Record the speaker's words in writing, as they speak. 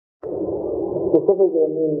Specifically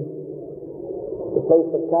it means the place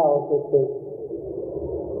of cows, which is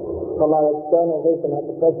from our external vision at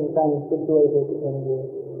the present time situated in the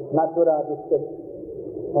Mathura district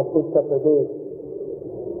of Uttar Pradesh.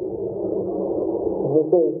 This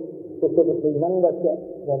is specifically Nanda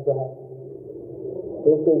Raja.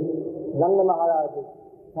 This is Nanda Maharaja,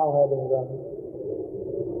 now having Brahma.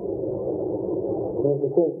 He is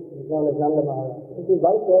the king. He is known as Nanda Maharaja. It is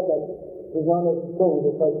Vaishya, but he is known as king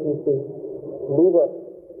because he is the leader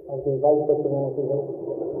of the Vaishya community.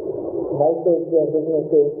 Vaishya's business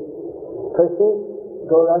is Krishi,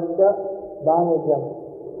 Gaurashya, Vanijam,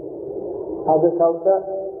 agriculture,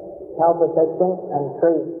 cow protection, and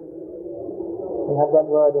trade. We have that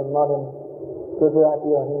word in modern Gujarati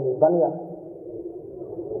or Hindi, Banya.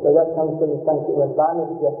 So that comes from the Sanskrit word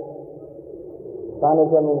Vanijya.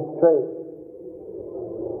 Vanijya means trade.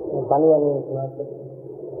 And Banya means merchant.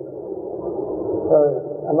 So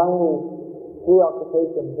among the three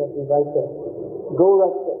occupations of the Vaishya,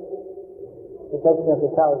 Gaurashya, protection of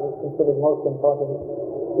the cows, is considered most important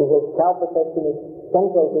because cow protection is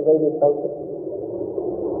central to Vedic culture.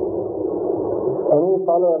 Any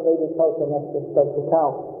follower of Vedic culture must respect the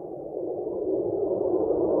cow.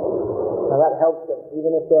 Now that helps them,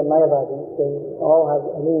 even if they're Mayavadis, they all have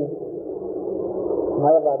a need.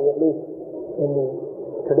 Mayavadi, at least in the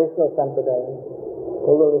traditional sampradaya,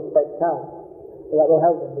 they will respect cows. So that will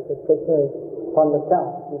help them because Krishna is fond of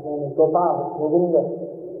cows. He's known as Gopal, Govinda,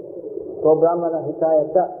 Go Brahmana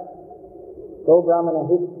Hitayata, Go Brahmana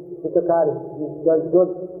Hitakari. He does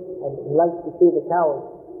good and he likes to see the cows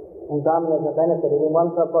and Brahmanas are benefited. In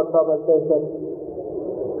one purport, Prabhupada says that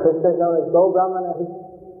Krishna is known as Go Brahmana Hitakari.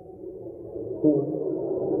 He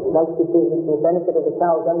likes to see the benefit of the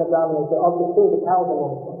cows and the Brahmanas, but also see the cows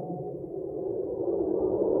among them.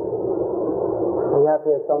 We have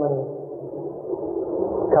here so many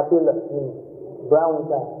Kapila, brown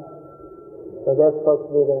cows. So they're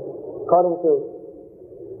supposed to be according to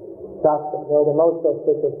Shastra, they're the most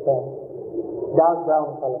auspicious cows. Dark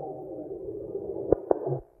brown color.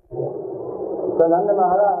 So Nanda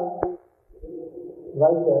Maharaj,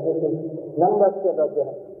 Vaishya, this is Nandasya Raja.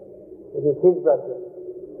 It is his brother.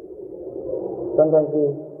 Sometimes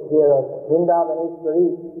we hear of Vrindavan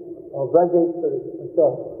Ishwari or Brajeshwari and so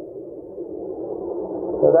on.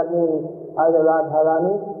 So that means either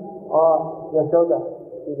Radharani or Yashoda.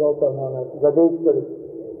 She's also known as Brajeshwari.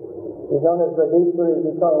 She's known as Brajeshwari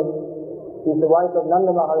because she's the wife of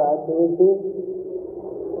Nanda Maharaj, who is the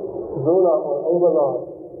ruler or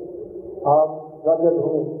overlord of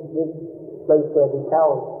Vrajabhumi, this place where the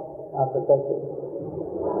cows are protected.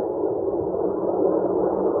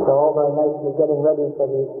 So all very nicely getting ready for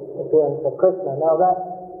the appearance of Krishna. Now that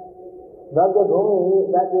Vrajabhumi,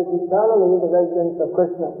 that is eternally the residence of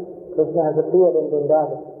Krishna. Krishna has appeared in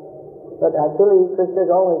Vrindavan. But actually Krishna is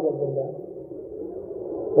always in Vrindavan.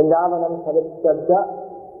 Vrindavanam Saripshabja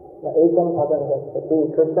na ekam padam gacchati.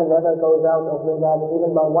 Krishna never goes out of Vrindavan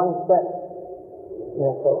even by one step.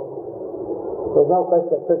 Therefore, there's no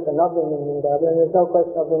question of Krishna not being in Vrindavan, and there's no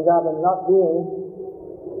question of Vrindavan not being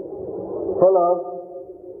full of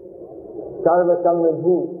Sarva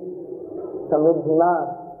Samriddhi,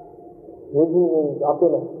 Samriddhiman. Riddhi means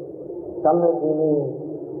opulence. Samriddhi means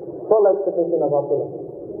full exhibition of opulence.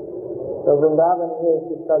 So Vrindavan here is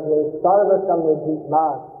described as Sarva Samriddhi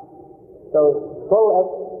Man. So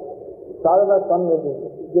Sarva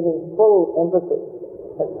Samriddhi, giving full emphasis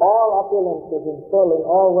that all opulence is in full in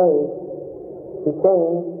all ways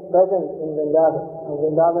became present in Vrindavan. And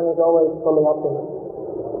Vrindavan is always fully opulent.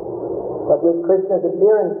 But with Krishna's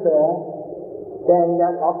appearance there, then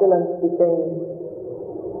that opulence became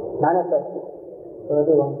manifested for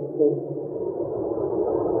everyone to see.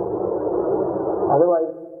 Otherwise,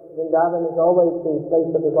 Vrindavan is always the place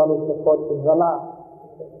of the goddess of fortune, Rama.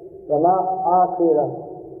 Rama Akira,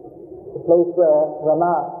 the place where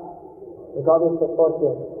Rama, the goddess of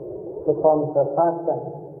fortune, performs her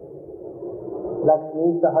pastime.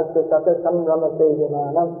 Lakshmi Sahasra Shatatam Rama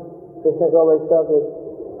Sejamanam. Krishna is always served with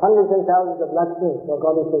hundreds and thousands of Lakshmis, or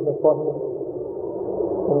goddesses of fortune,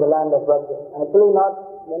 in the land of Vraja. Actually not,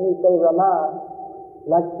 when we say Rama,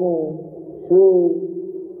 Lakshmi, Shri,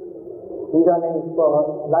 these are names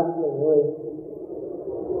for Lakshmi, who is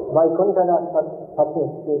Vaikuntana's Patni.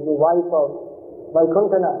 She is the wife of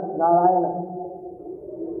Vaikuntana, Narayana.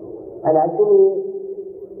 And actually,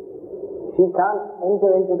 she can't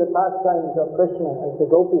enter into the pastimes of Krishna as the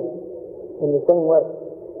gopis in the same way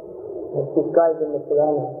as described in the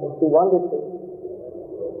Purana. If she wanted to.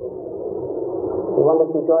 She wanted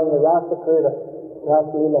to join the Rasa Krila,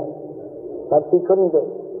 Rasa Leela. But she couldn't do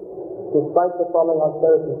it, despite the following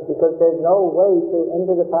austerities, because there's no way to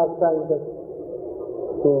enter the pastimes of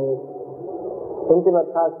the intimate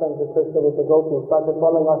pastimes of Krishna with the gopis by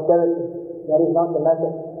performing austerities. That is not the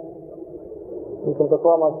method. You can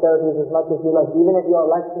perform austerities as much as you like, even if you are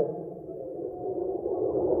Lakshmi.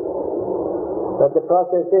 But the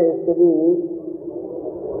process is to be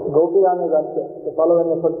gopi anugatya, to follow in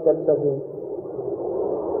the footsteps of the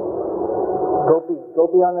gopis.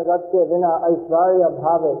 Gopi anugatya vina aishvarya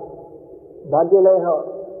bhave bhagyaleho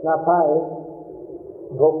na pai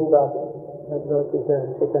gopi bhave. That verse is there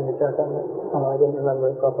in Chaitanya Charitamrita. Oh, I didn't remember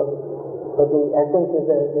it properly. But the essence is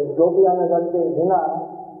there. It says gopi anugatya vina,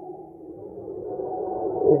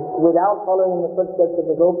 without following the footsteps of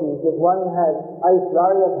the gopis, if one has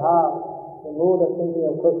aishvarya bhav, the mood of thinking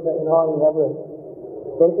of Krishna in awe and reverence,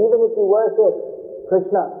 then even if you worship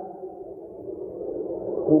Krishna,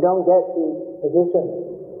 you don't get the position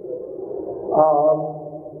of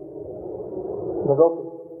the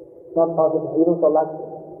gopis. It's not possible, even for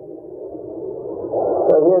Lakshmi.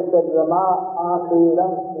 So here it said, Rama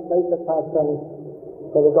Akriram, the place of pastime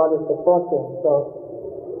for the goddess of fortune. So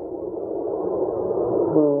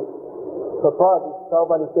the purport,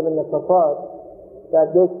 Prabhupada is given the purport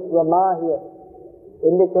that this Rama here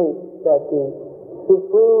indicates that the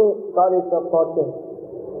supreme goddess of fortune,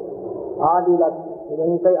 Adi Lakshmi.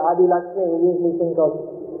 When you say Adi Lakshmi, we usually think of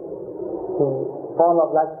the form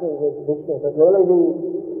of Lakshmi with Vishnu, but really the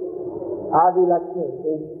Adi Lakshmi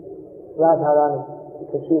is Radharani,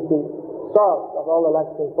 because she is the source of all the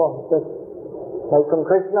Lakshmi forms. Just like from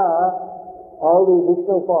Krishna, all the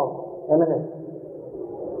Vishnu forms emanate.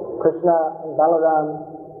 Krishna and Balaram,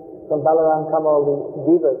 from Balaram come all the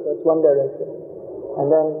jivas, that's one direction. And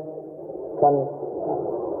then comes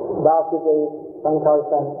Vasudeva,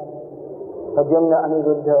 Sankarshan, Pradyumna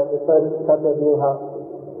Aniruddha, the third Chaturvyuha,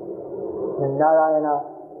 and Narayana,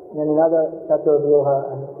 and then another Chaturvyuha,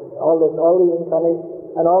 and all the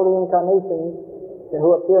incarnations who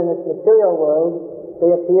appear in this material world,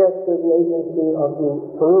 they appear through the agency of the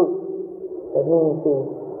Purush. That means the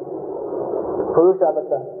Purush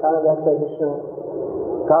avatar, Karadakshay Vishnu,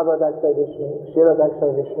 Garbhodakshay Vishnu,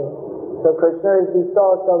 Shiradakshay Vishnu. So Krishna is the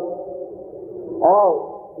source of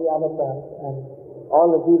all the avatars and all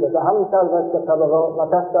the jivas. Aham sarvasya prabhavo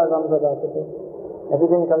matasarvam pradasate.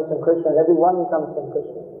 Everything comes from Krishna, everyone comes from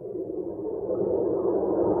Krishna.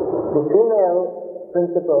 The female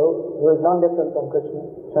principle who is non-different from Krishna,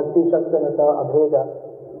 Shakti Shaktinata Abheda.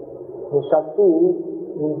 The Shakti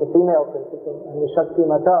means the female principle, and the Shakti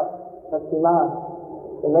Mata, Shaktiman,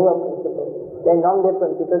 the male principle. They're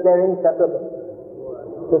non-different because they're inseparable.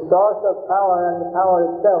 The source of power and the power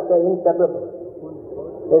itself, they're inseparable.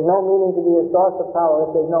 There's no meaning to be a source of power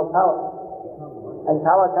if there's no power. And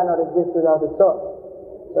power cannot exist without a source.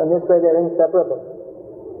 So in this way they're inseparable.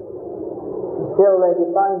 Still they're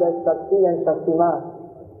defined as Shakti and Shaktiman.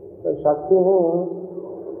 So Shakti means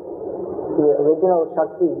the original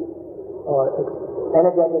Shakti, or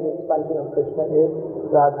energetic expansion of Krishna, is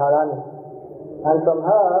Radharani. And from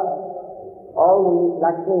her, all the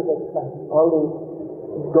Lakshmis expand, all the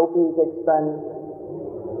gopis expand,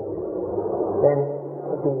 then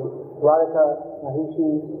the Dwaraka,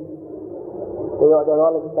 Mahishis, they're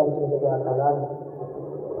all expansions of Radharani.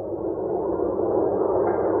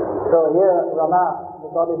 So here Rama, the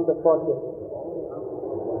goddess of fortune.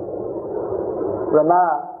 Rama,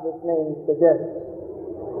 this name suggests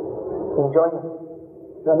enjoyment.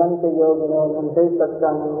 Ramante yogino nante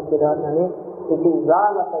satsang siddhanani iti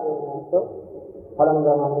Rama padinaso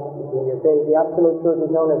paramgamam. The absolute truth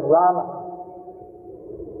is known as Rama,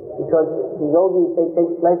 because the yogis, they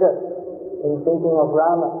take pleasure in thinking of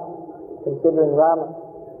Rama, considering Rama.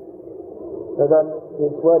 So that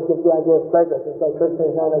this word gives the idea of pleasure. Just like Krishna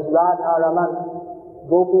is known as Radha Raman,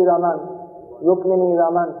 Gopi Raman, Rukmini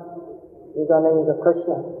Raman. These are names of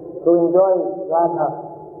Krishna, who enjoys Radha,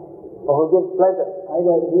 or who gives pleasure.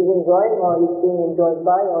 Either he's enjoying, or he's being enjoyed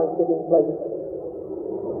by, or he's giving pleasure.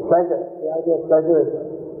 Pleasure, the idea of pleasure is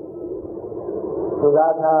there. So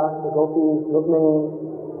Radha, the Gopis,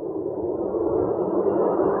 Rukmini.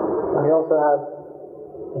 And we also have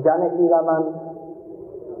Janaki Raman,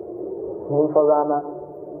 name for Rama,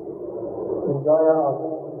 enjoyer of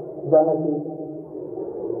Janaki,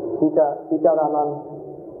 Sita Raman.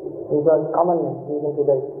 These are common names even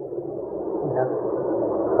today. We have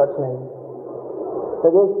such names. So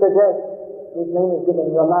this suggests this name is given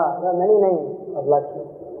Rama. There are many names of Lakshmi.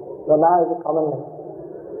 Rama is a common name.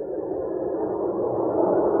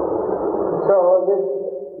 So this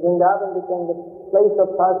Vrindavan became the place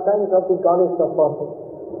of pastimes of the goddess of fortune.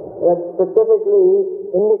 That specifically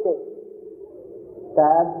indicates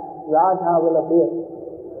that Radha will appear.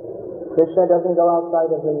 Krishna doesn't go outside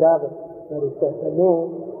of Vrindavan, that is said. That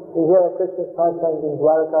means We hear of Krishna's pastimes in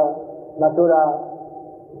Dwarka, Mathura,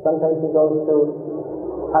 sometimes he goes to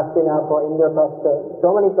Hastinapur, Indraprastha, so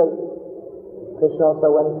many places. Krishna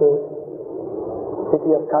also went to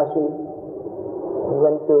city of Kashi. He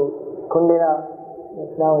went to Kundina,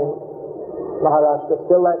 it's now in Maharashtra.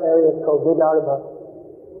 Still that area is called Vidarbha.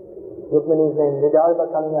 Rukmini's name,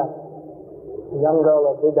 Vidarbha Kanya, the young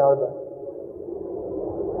girl of Vidarbha.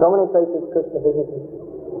 So many places Krishna visited.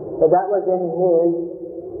 But that was in his,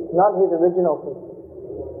 not his original place,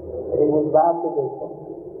 but in his Vasudeva form.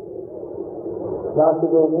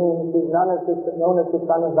 Vasudeva means he's known as the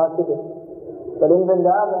son of Vasudeva. But in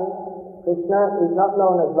Vrindavan, Krishna is not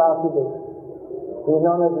known as Vasudeva. He is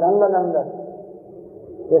known as Nanda,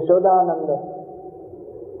 Yashodananda.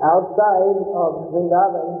 Outside of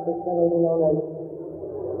Vrindavan, Krishna may be known as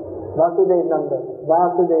Vasudeva Nanda,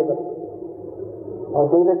 Vasudeva, or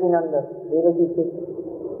Devaki Nanda, Devaki sister.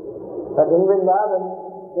 But in Vrindavan,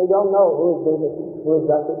 they don't know who is Devaki, who is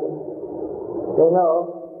Vasudeva. They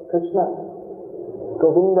know Krishna,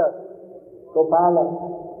 Govinda, Gopala.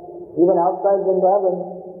 Even outside Vrindavan,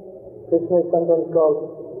 Krishna is sometimes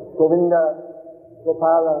called Govinda,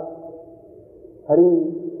 Gopala, Hari,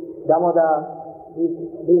 Damodar.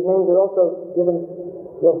 These names are also given.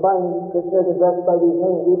 You'll find Krishna is addressed by these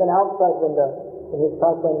names even outside Vrindavan, in his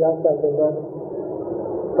pastimes outside Vrindavan.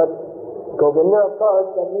 But Govinda, of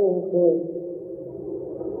course, that means to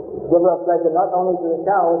give of pleasure not only to the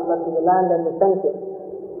cows, but to the land and the senses.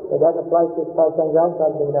 So that applies to his pastimes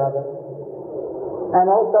outside Vrindavan. And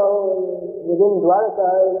also, within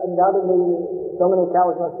Dwarka, undoubtedly, so many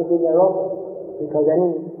cows must have been there also. Because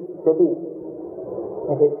any city,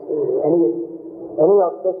 if it's any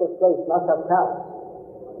auspicious place must have cows.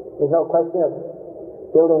 There's no question of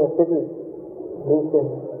building a city, at least in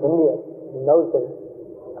India, in those days.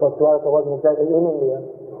 Of course, Dwarka wasn't exactly in India,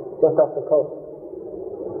 just off the coast.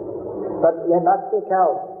 But there must be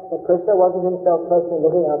cows. But Krishna wasn't himself personally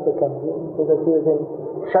looking after cows, because he was in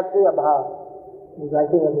Kshatriya Bhav. He's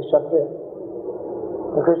writing of the Kshatriya.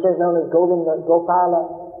 And Krishna is known as Govinda, Gopala,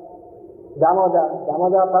 Damodar.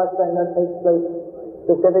 Damodar pastime that takes place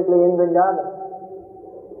specifically in Vrindavan.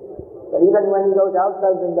 But even when he goes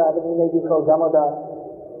outside Vrindavan, he may be called Damodar,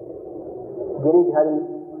 Giridhari,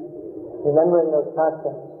 remembering those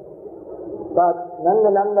pastimes. But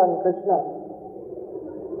Nanda and Krishna,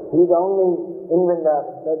 he's only in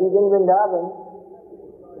Vrindavan. So if he's in Vrindavan,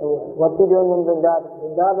 what's he doing in Vrindavan?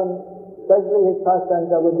 Vrindavan, especially his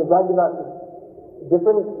pastimes are with the Vrajavasi,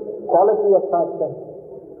 different quality of pastimes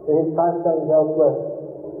to his pastimes elsewhere.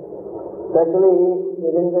 Especially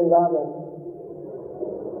within Vrindavan,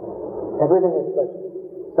 everything is special.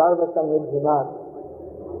 Sarva Samridhiman,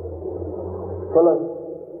 full of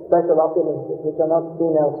special opulences which are not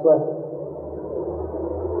seen elsewhere.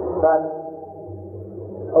 But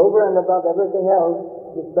over and above everything else,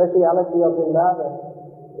 the speciality of Vrindavan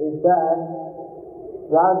is that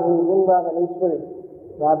Radhi Vrindavan Ishwari,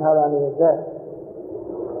 Radharani is there,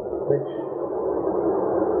 which,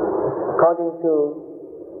 according to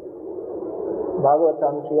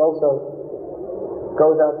Bhagavatam, she also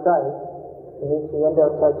goes outside. It means she went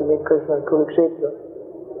outside to meet Krishna at Kurukshetra.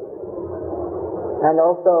 And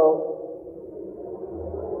also,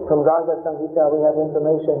 from Garga Samhita, we have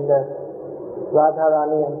information that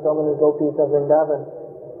Radharani and so many gopis of Vrindavan,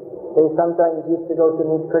 they sometimes used to go to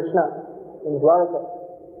meet Krishna in Dwarka.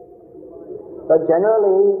 But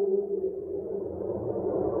generally,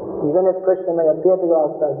 even if Krishna may appear to go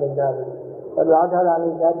outside Vrindavan, but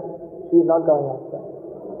Radharani, she's not going outside.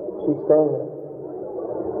 She's staying there.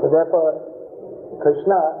 So therefore,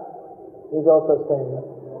 Krishna is also staying there.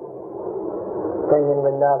 Staying in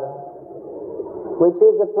Vrindavan. Which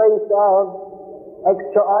is a place of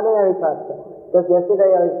extraordinary pastime. Just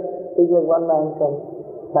yesterday I was speaking with one man from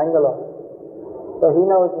Bangalore. So he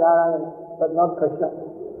knows Narayan, but not Krishna.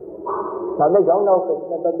 Now they don't know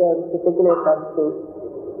Krishna, but they're particularly attached to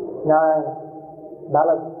Narayan,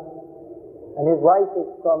 Balaji. And his wife is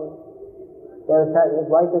from a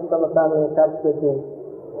family attached with the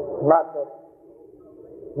Mat of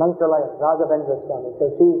Mantralaya, Raghavendra Swami. So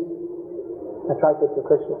she's attracted to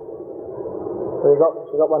Krishna. So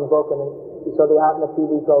she got one book and she saw the Atma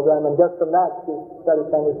TV program, and just from that she started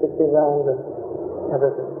chanting 16 rounds and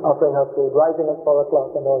everything, offering her food, rising at 4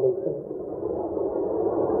 o'clock and all these things.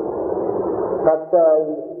 But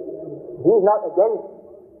he's not against,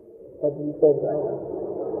 but he said,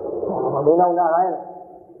 we know Narayana.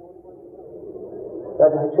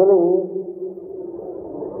 But actually,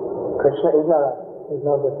 Krishna is Narayana. There's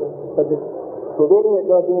no difference. But within it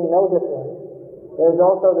there being no difference, there is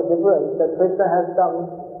also the difference that Krishna has some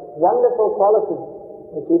wonderful qualities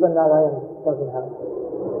which even Narayana doesn't have.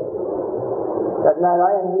 That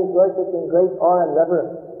Narayan, he is worshipped in great awe and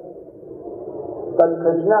reverence. But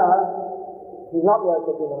Krishna, he is not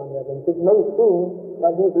worshipped in awe and reverence. It may seem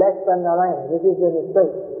that he is less than Narayan. This is the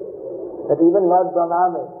mistake. That even Lord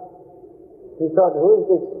Brahma, he thought, who is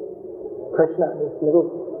this Krishna, this little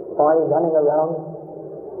boy running around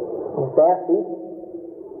in bare feet?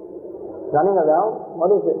 Running around?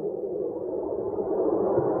 What is it?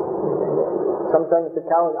 Sometimes the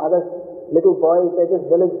cow and other little boys, they're just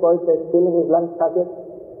village boys, they're stealing his lunch packet.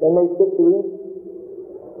 Then they sit to eat.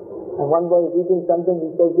 And one boy is eating something,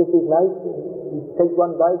 he says, this is nice. He takes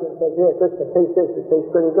one bite and says, here, Krishna, taste this, it tastes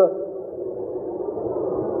pretty good.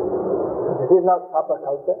 This is not proper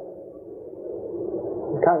culture.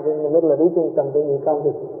 You can't, in the middle of eating something, you can't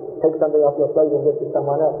just take something off your plate and give it to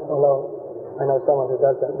someone else. Although, I know someone who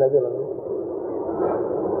does that regularly.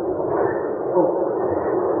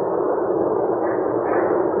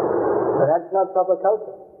 But that's not proper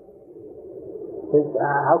culture.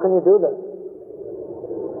 How can you do that?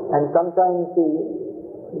 And sometimes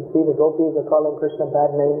you see the gopis are calling Krishna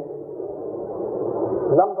bad names.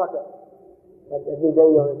 Lampaka. That every day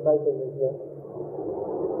you're reciting is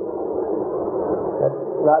that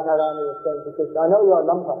Radharani is saying to Krishna, I know you're a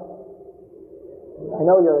lampa. I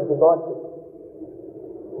know you're a debauchee.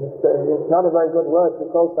 It's not a very good word to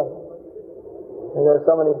call someone. And there are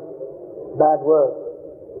so many bad words.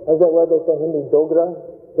 There's that word they say in Hindi, dogla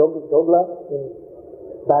in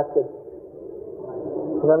basket.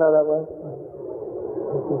 You don't know that word?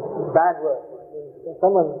 Bad word.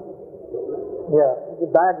 It's a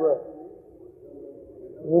bad word.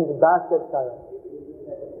 It means basket child.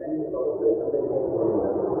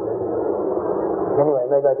 Anyway,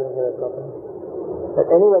 maybe I didn't hear it properly. But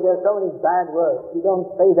anyway, there are so many bad words. You don't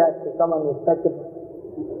say that to someone respectable.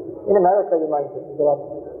 In America, you might go up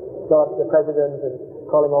to the president and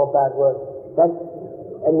call him all bad words.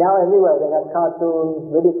 And now everywhere they have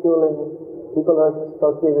cartoons ridiculing people who are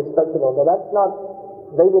supposed to be respectable. But that's not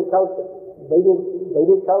Vedic culture.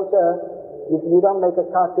 Vedic culture, you don't make a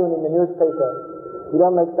cartoon in the newspaper. You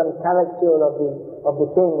don't make some caricature of the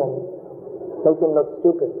king and make him look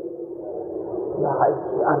stupid. No,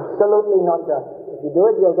 it's absolutely not done. If you do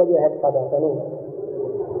it, you'll get your head cut off anyway.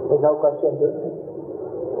 There's no question to it.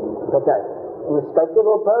 But that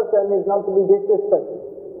respectable person is not to be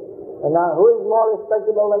disrespected. And now, who is more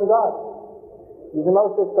respectable than God? He's the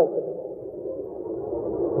most respectable.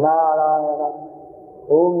 Narayana.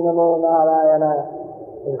 Om Namo Narayana.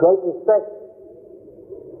 In great respect,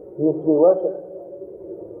 he is to be worshipped.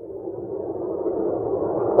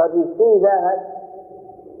 But we see that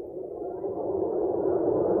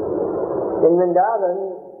in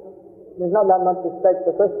Vrindavan, there's not that much respect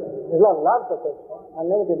for Krishna. There's a lot of love for Krishna,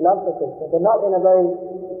 unlimited love for Krishna, but not in a very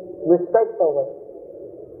respectful way.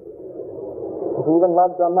 Even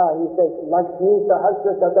Lord Brahma, he says, Lakshmi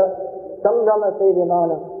Sahasra Sata Sambrahma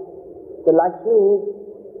Sevyamana. The Lakshmi,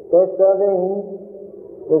 they're serving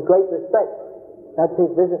with great respect. That's his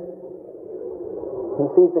vision. He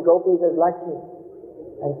sees the gopis as Lakshmi.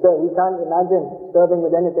 And so he can't imagine serving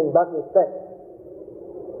with anything but respect.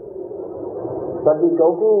 But the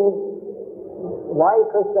gopis, why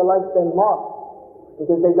Krishna likes them more?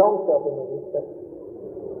 Because they don't serve him with respect.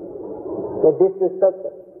 They disrespect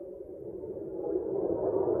him.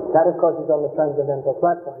 That, of course, is on the transcendental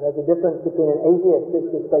platform. There's a difference between an atheist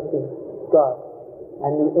disrespecting God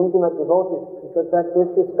and the intimate devotee, because that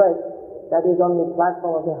disrespect, that is on the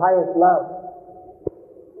platform of the highest love.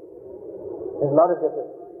 There's a lot of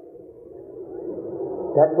difference.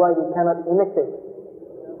 That's why we cannot imitate.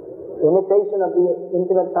 Imitation of the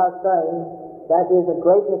intimate pastime, that is a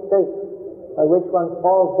great mistake by which one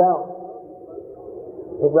falls down.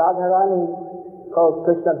 If Radharani calls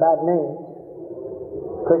Krishna bad names,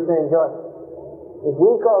 Krishna enjoys. If we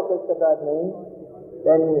call Krishna bad names,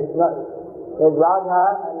 then it's not. There's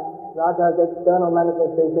Radha, and Radha's external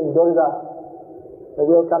manifestation, Durga. So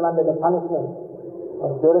we'll come under the punishment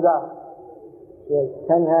of Durga. She has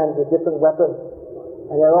 10 hands with different weapons,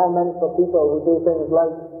 and they're all meant for people who do things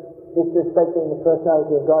like disrespecting the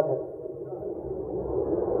personality of Godhead.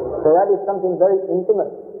 So that is something very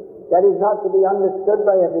intimate. That is not to be understood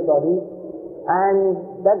by everybody, and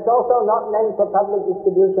that's also not meant for public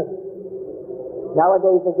distribution.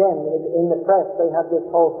 Nowadays, again, in the press, they have this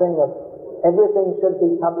whole thing of everything should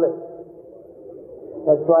be public.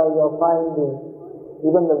 That's why you'll find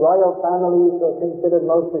even the royal families who are considered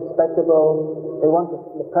most respectable,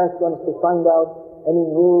 the press wants to find out any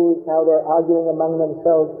news, how they're arguing among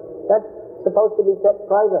themselves. That's supposed to be kept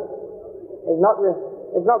private. It's not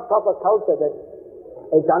proper culture that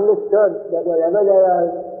it's understood that wherever there are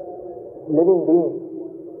living beings,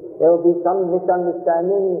 there will be some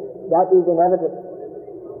misunderstanding. That is inevitable.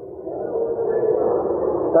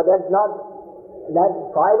 But that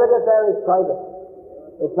private affair is private.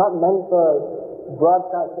 It's not meant for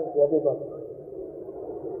broadcasting to everybody.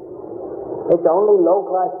 It's only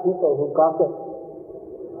low-class people who gossip.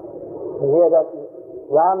 You hear that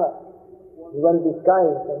Rama, he went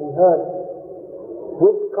disguised and he heard.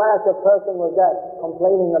 Which class of person was that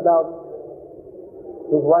complaining about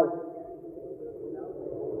his wife?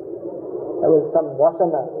 There was some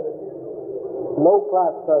washerman,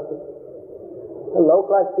 low-class person. The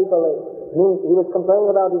low-class people, means he was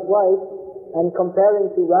complaining about his wife and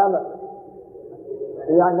comparing to Rama.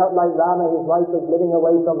 We are not like Rama, his wife was living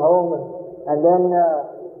away from home and then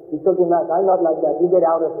he took him out. I'm not like that, you get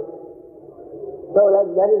out of it. So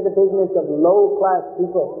that is the business of low-class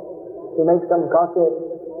people, to make some gossip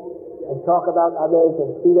and talk about others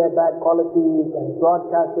and see their bad qualities and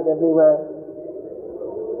broadcast it everywhere.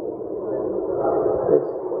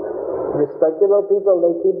 It's respectable people,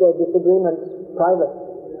 they keep their disagreements private.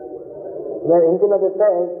 Their intimate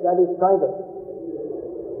affairs, that is private.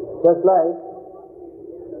 Just like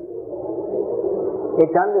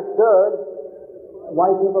it's understood why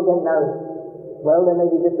people get married. Well, there may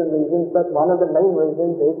be different reasons, but one of the main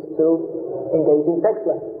reasons is to engage in sex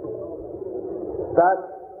life. But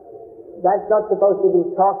that's not supposed to be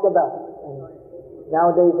talked about. And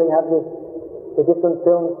nowadays they have the different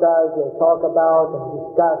film stars will talk about and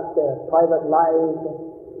discuss their private lives.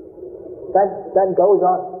 That goes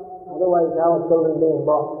on. Otherwise, how are children being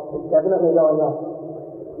born? It's definitely going on.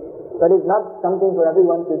 But it's not something for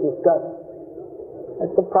everyone to discuss.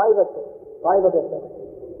 It's a private affair.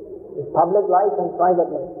 It's public life and private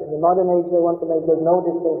life. In the modern age, they want to make there's no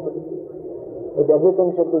distinction.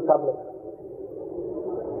 Everything should be public.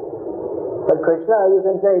 But Krishna, you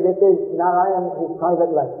can say, this is Narayan, his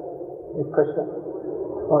private life, is Krishna.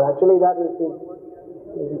 Or actually that is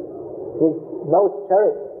his most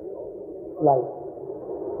cherished life.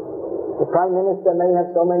 The Prime Minister may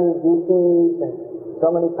have so many duties and so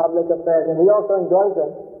many public affairs, and he also enjoys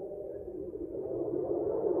them.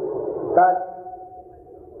 But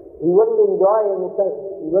he wouldn't enjoy in the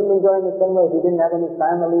same way if he didn't have any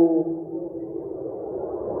family,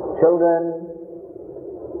 children.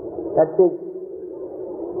 That's his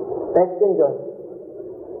best enjoyment.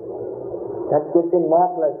 That gives him more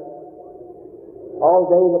pleasure. All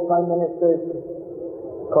day the Prime Minister,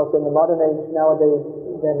 of course in the modern age nowadays,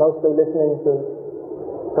 they're mostly listening to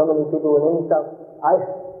so many people with insult.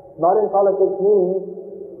 Modern politics means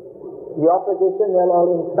the opposition, they'll all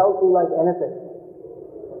insult you like anything.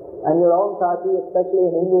 And your own party, especially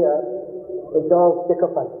in India, it's all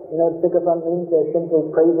sycophant. You know what sycophant means? They're simply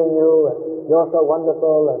praising you, and you're so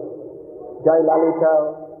wonderful, and Jai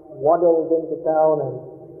Lalita waddles into town, and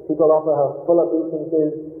people offer her full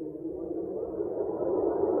obeisances.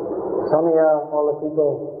 Sonia, all the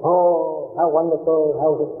people, oh, how wonderful,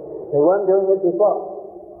 how good. They weren't doing it before.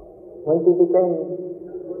 When she became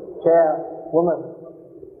chairwoman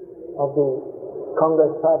of the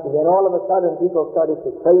Congress party, then all of a sudden people started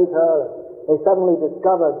to praise her. They suddenly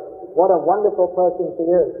discovered what a wonderful person she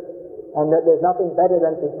is, and that there's nothing better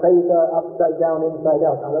than to praise her upside down, inside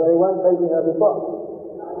out. Although they weren't praising her before.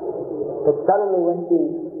 But suddenly when she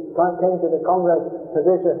came to the Congress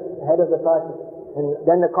position, head of the party, and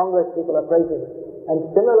then the Congress people are praising her. And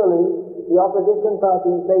similarly, the opposition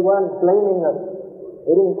parties, they weren't blaming her.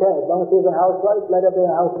 They didn't care. As long as she's a housewife, let her be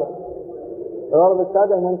a housewife. But all of a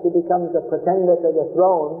sudden, when she becomes a pretender to the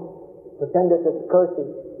throne, pretender to the kursi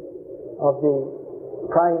of the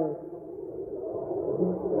prime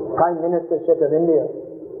ministership of India,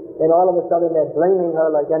 then all of a sudden they're blaming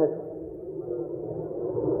her like anything.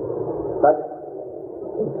 But,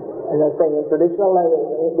 as I say, in traditional life,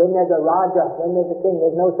 when there's a Raja, when there's a king,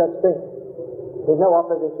 there's no such thing. There's no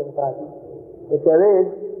opposition party. If there is,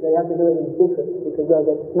 they have to do it in secret because they'll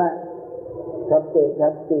get smashed. That's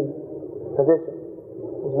the position.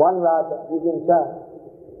 There's one Raja, he's in charge.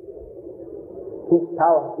 Keeps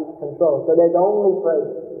power, keeps control. So there's only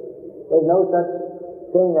praise. There's no such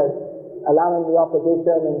thing as allowing the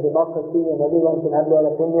opposition and democracy and everyone should have their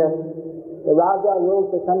opinion. The Raja rules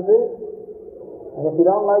the country, and if you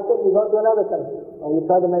don't like it, you go to another country. Or you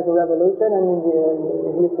try to make a revolution, and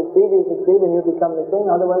if you succeed, and you become the king,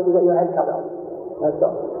 otherwise you get your head cut off. That's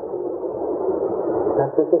all.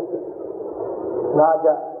 That's the system.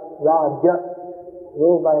 Raja,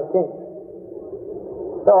 ruled by a king.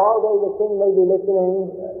 So although the king may be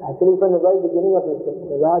listening, actually from the very beginning of his king,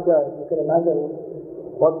 the Raja, you can imagine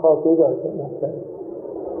what false ego it must have.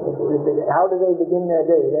 How do they begin their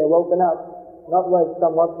day? They're woken up, not like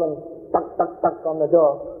some watchman tuck on the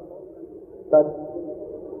door, but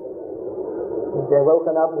They're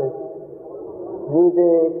woken up with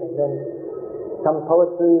music and then some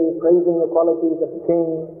poetry praising the qualities of the king.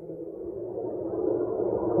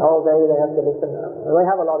 All day they have to listen. They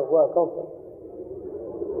have a lot of work also.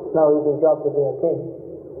 It's no easy job to be a king.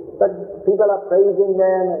 But people are praising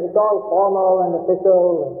them, and it's all formal and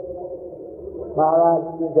official.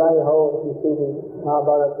 Maharaja, Jai Ho, you see the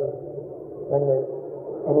Mahabharata, when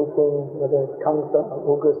any king, whether it's Kamsa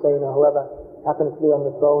or Ugrasen or whoever happens to be on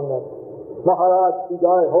the throne, Maharaja,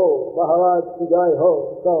 Jai Ho, Maharaja, Jai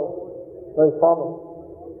Ho. So, very formal.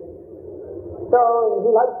 So, he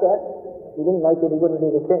liked that. If he didn't like it, he wouldn't be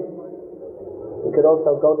the king. He could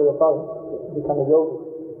also go to the forest, become a yogi.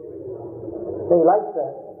 So he likes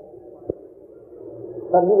that.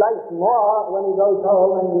 But he likes more when he goes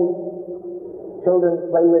home and his children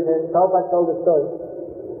play with him. Prabhupada told a story,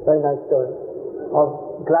 very nice story,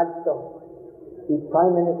 of Gladstone, the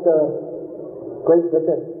Prime Minister of Great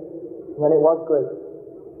Britain, when it was great,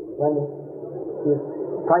 when he was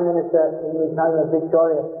Prime Minister in the time of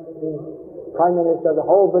Victoria, the Prime Minister of the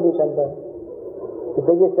whole British Empire, the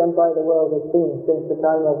biggest empire the world has seen since the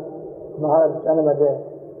time of Maharaja.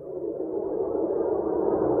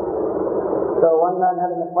 So one man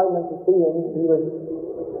had an appointment to see him. He was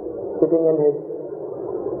sitting on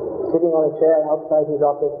a chair outside his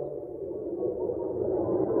office.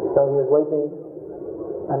 So he was waiting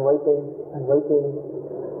and waiting and waiting,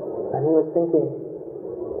 and he was thinking,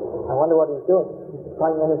 I wonder what he's doing. He's the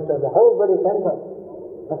Prime Minister of the whole British Empire.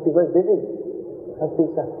 Must be very busy. I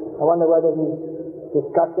wonder whether he's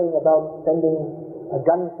discussing about sending a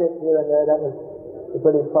gunship here and there. That was the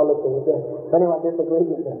British policy. If anyone disagreed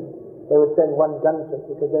with them, they would send one gunship,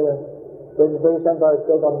 because the British Empire was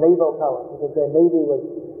built on naval power, because their navy was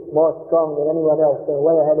more strong than anyone else. They were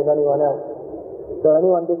way ahead of anyone else. So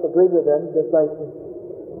anyone disagreed with them, just like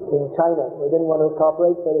in China, they didn't want to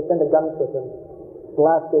cooperate, so they sent a gunship and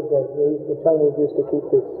blasted the Chinese used to keep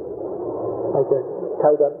this like a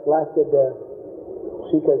tied up, blasted their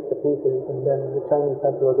shikas to pieces, and then the Chinese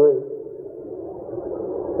had to agree.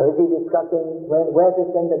 So is he discussing where to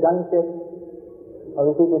send the gunship? Or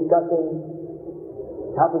is he discussing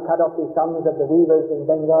how to cut off the thumbs of the weavers in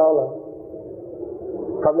Bengal? Or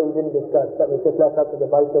probably he didn't discuss. That was just left up to the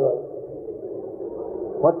viceroy.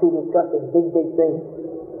 What's he discussing? Big things,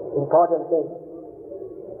 important things.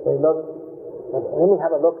 So he looked. Let me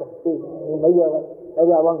have a look and see. Maybe I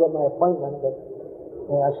won't get my appointment, but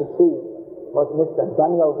I should see what Mr.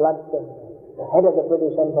 Daniel Gladstone, the head of the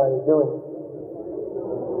British Empire, is doing.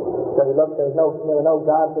 So he looked. There were no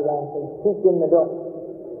guards around. So he peeked in the door.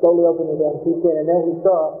 Slowly opened the door and peeked in, and there he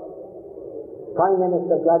saw Prime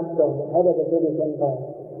Minister Gladstone, the head of the British Empire,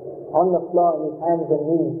 on the floor on his hands and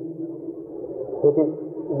knees, with his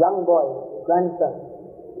young boy, grandson,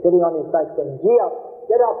 sitting on his back saying, "Gee up,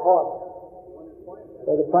 get up, horse."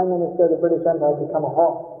 So the Prime Minister of the British Empire had become a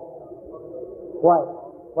horse. Why?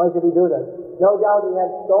 Why should he do that? No doubt he had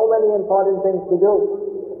so many important things to do.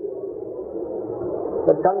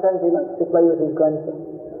 But sometimes he likes to play with his grandson.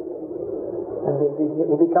 And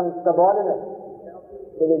he becomes subordinate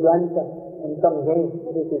to the grandson in some game.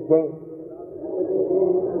 What is his game?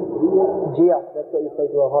 Gee up, that's what you say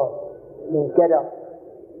to a horse. It means get up.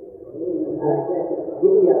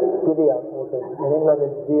 Giddy up, okay. In England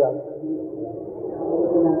it's gee up.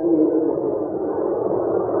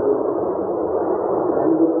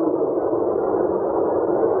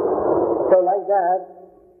 So like that,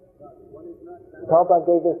 Prabhupada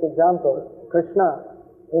gave this example. Krishna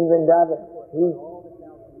in Vrindavan, he's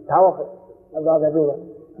powerful above everyone,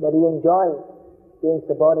 but he enjoys being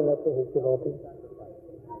subordinate to his devotees.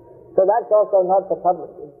 So that's also not for public.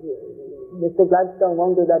 Mr. Gladstone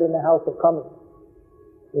won't do that in the House of Commons.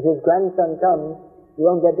 If his grandson comes, he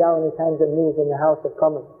won't get down on his hands and knees in the House of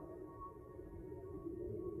Commons.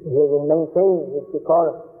 He will maintain his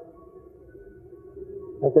decorum.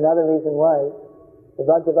 That's another reason why the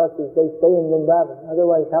Vrajavasis, they stay in Vrindavan.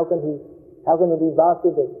 Otherwise, how can he be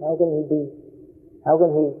Vasudeva? How can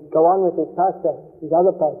he go on with his pastimes, his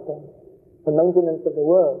other pastimes, the maintenance of the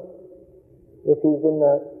world, if he's in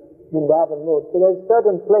the Vrindavan mood? So there's a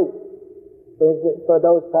certain place for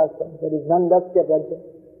those pastimes. That is Nandasya Vraja.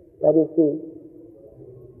 That is the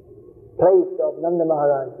place of Nanda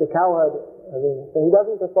Maharaja, the cowherd arena. So he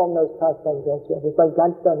doesn't perform those pastimes elsewhere. Just like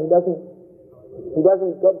Gladstone, he doesn't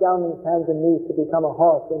get down on his hands and knees to become a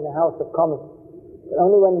horse in the House of Commons. But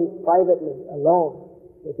only when he's privately alone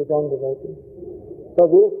with his own devotees. So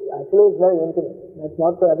this actually is very intimate. It's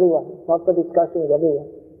not for everyone. It's not for discussion with everyone.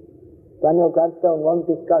 Daniel Gladstone won't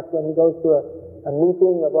discuss when he goes to a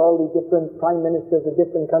meeting of all the different prime ministers of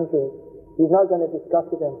different countries. He's not going to discuss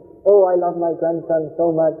with them, "Oh, I love my grandson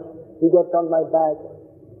so much. he gets on my back.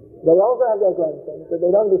 They also have their grandsons, but they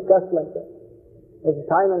don't discuss like that. There's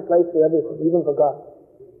time and place for everything, even for God.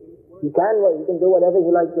 He can do whatever he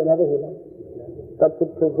likes, whenever he likes. But to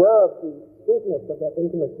preserve the sweetness of that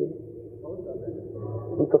intimacy,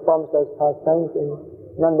 he performs those pastimes in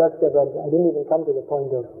Nanda. I didn't even come to the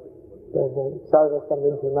point of the Sarva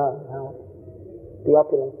Samrinthima, how the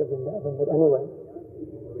opulence of Vrindavan, but anyway,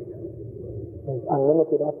 there's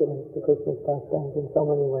unlimited opulence to Krishna's pastimes in so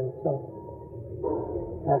many ways. So,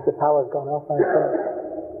 as the power's gone off,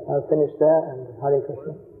 I'll finish there and Hare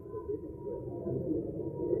Krishna.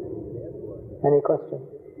 Any questions?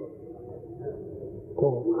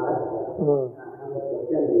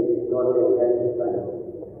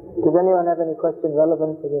 Does anyone have any question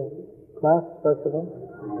relevant to the class, first of all?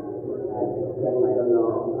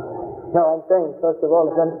 No, I'm saying, first of all,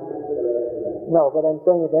 but I'm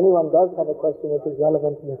saying if anyone does have a question which is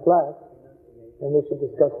relevant to the class, then we should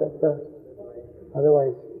discuss that first.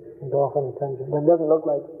 Otherwise, we go off on a tangent. But it doesn't look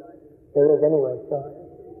like there is anyway, so.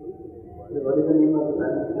 What is the name of the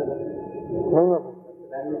Prime Minister? Name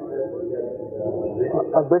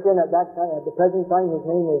of Britain at that time, at the present time, his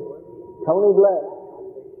name is Tony Blair.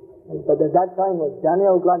 But at that time was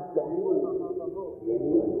Daniel Gladstone.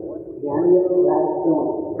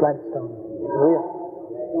 Gladstone.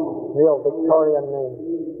 Real Victorian name.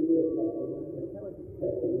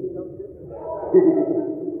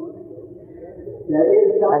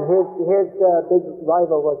 And his big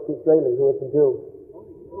rival was Disraeli, who was a Jew.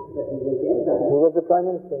 He was the Prime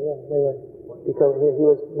Minister, yeah, they were. Because he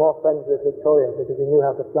was more friends with Victoria, because he knew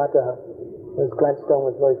how to flatter her. Whereas Gladstone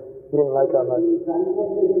was he didn't like her much.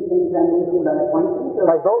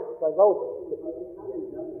 By vote.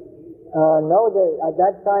 No, at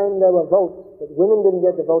that time there were votes, but women didn't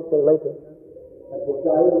get the vote till later.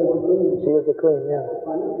 She was the queen, yeah.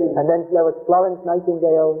 And then there was Florence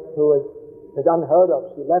Nightingale, who was unheard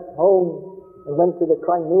of. She left home and went to the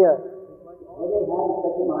Crimea.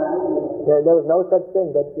 There was no such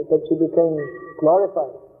thing, but she became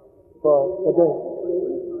glorified for doing.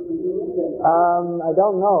 I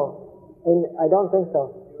don't know. I don't think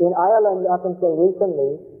so. In Ireland, up until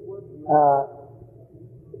recently,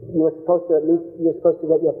 you were supposed to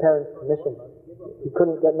get your parents' permission. You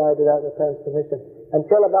couldn't get married without your parents' permission.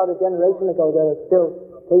 Until about a generation ago, there were still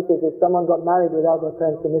cases if someone got married without their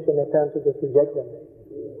parents' permission, their parents would just reject them,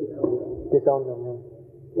 disown them. Yeah.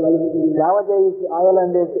 Nowadays,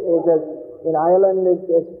 Ireland is as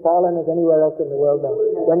fallen as anywhere else in the world now.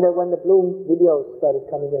 When the Blue videos started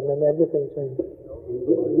coming in, then everything changed.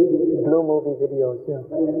 Blue movie videos, yeah.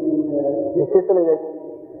 In Sicily, is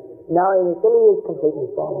completely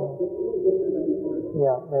fallen.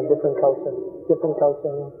 Yeah, they're different culture. Yeah.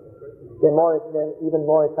 They're even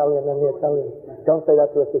more Italian than the Italians. Don't say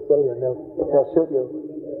that to a Sicilian; they'll shoot you.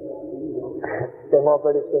 They're more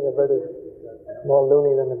British than the British. More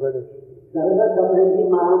loony than the British. Sarva Samriddhi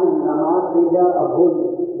Man and Rama Prija Abhul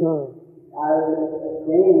are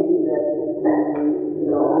saying that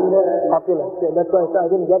under opulence. Yeah, that's why I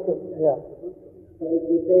didn't get it. Yeah. So if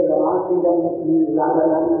you say Rama Prija means Radha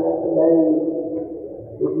Rani, that's a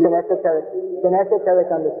very... It's an esoteric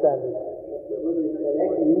understanding.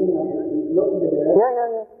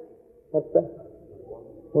 Yeah. That's right.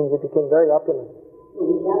 Means it became very opulent.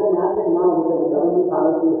 We can't imagine now because the government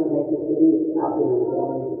policy is to make the cities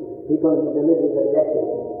opulent. People in the villages are wretched.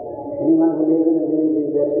 Anyone who lives in a village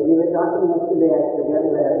is wretched. We were talking yesterday, I forget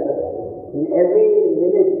where, but in every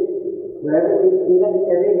village, even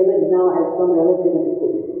every village now has some relative in the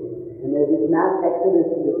city. And there's this mass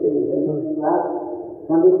exodus to the cities. And in the last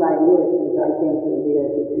 25 years since I came to India,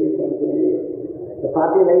 since you came to India, the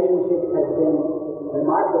population shift has been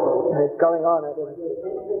remarkable. And it's going on. 10% of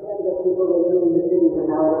people who live in the cities are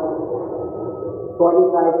now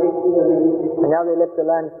 45, 60, or maybe 50. And now they lift the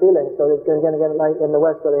land ceiling, so it's going to get like in the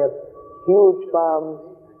West where they have huge farms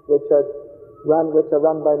which are run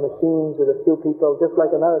by machines with a few people, just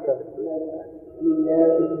like America.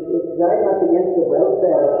 It's very much against the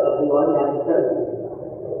welfare of the ordinary person.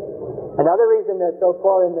 Another reason they're so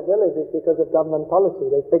poor in the village is because of government policy.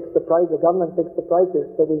 They fix the price. The government fixed the prices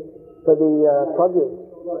for the produce.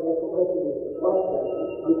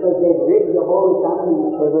 Because they've rigged the whole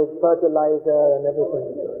economy. With fertilizer and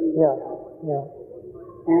everything. Yeah.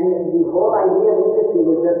 And the whole idea of industry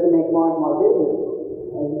was just to make more and more business.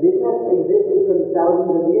 And business existed for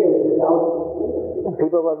thousands of years without industry.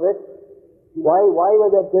 People were rich. Why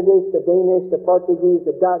were the British, the Danish, the Portuguese,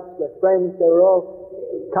 the Dutch, the French, they were all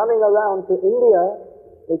coming around to India?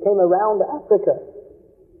 They came around Africa,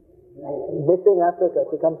 missing Africa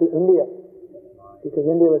to come to India, because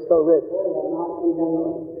India was so rich.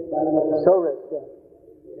 So rich, yeah.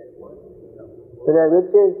 So their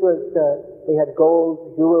riches was, they had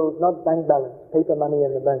gold, jewels, not bank balance, paper money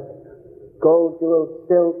in the bank. Gold, jewels,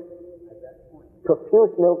 silk,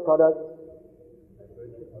 profuse milk products.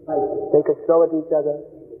 They could throw at each other.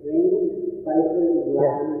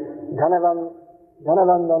 Yes. Dhanavan,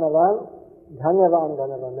 Dhanavan, Dhanavan, Dhanyavan,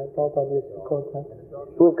 Dhanavan. That's how I used to quote that.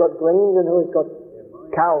 Who's got grains and who's got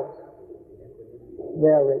cows. They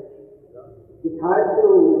are rich. It's hard to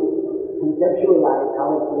conceptualize how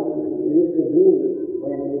it used to be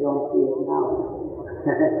when we don't see it now.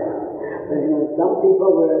 Some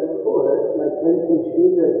people were poor, like for instance,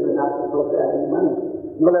 Shudras were not supposed to have any money.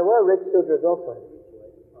 But there were rich Shudras also.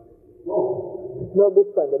 Oh. It's not this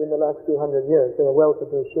time, but in the last few hundred years, there were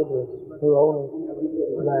well-to-do Shudras who owned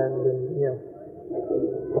land and,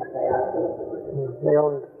 they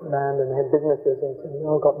owned land and had businesses and they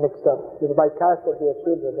all got mixed up. By caste they'd be a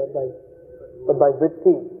Shudra, but by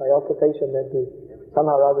vritti, by occupation, they'd be,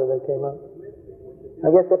 somehow or other they came up. I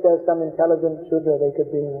guess if there's some intelligent Shudra, they'd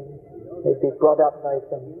be brought up by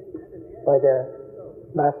their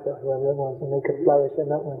master, whoever it was, and they could flourish in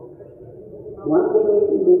that way. One thing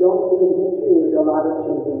we don't see in history is a lot of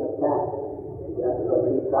changing of caste. That's what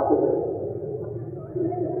we propagate.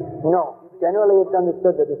 No. Generally it's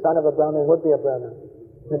understood that the son of a Brahmin would be a Brahmin.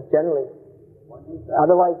 But generally.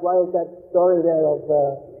 Otherwise, why is that story there of...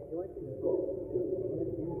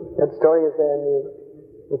 that story is there in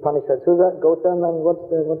the Upanishads. Who's that? Gautam and what's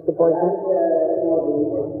the boy's name?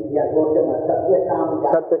 Gautam,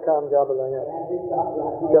 Satyakam Jabala, yeah.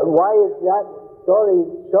 So why is that story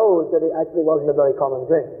shows that it actually wasn't a very common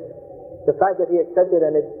drink. The fact that he accepted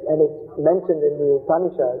and it's mentioned in the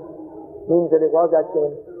Upanishads means that it was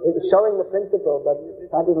actually, it was showing the principle, but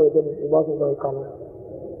practically it wasn't very common.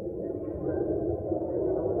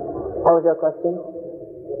 What was your question?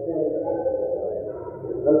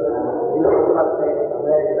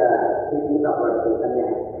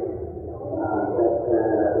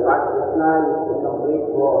 Lord Krishna is the complete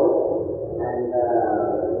whole, and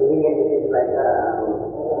living entity is like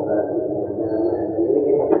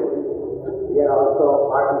living entity. We are also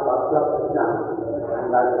part and parcel of Krishna,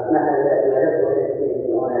 and Lord Krishna has a other entity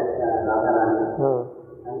known as Radharani.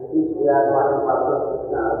 And since we are part and parcel of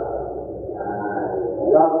Krishna,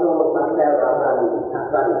 we also must have Radharani.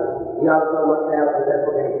 We also must have other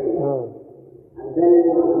entity. And then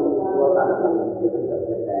we work on some different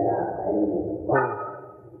subject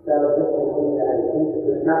So just thinking that since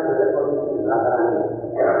Krishna is the potency in Radharani,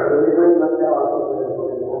 everybody must have also the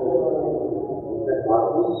potency. That's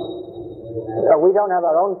possible. We don't have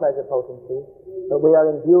our own pleasure potency, but we are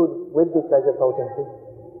imbued with the pleasure potency.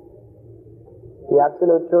 The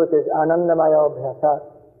absolute truth is Anandamaya Bhyasat,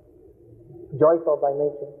 joyful by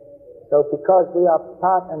nature. So because we are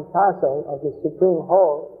part and parcel of the Supreme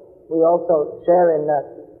Whole, we also share in that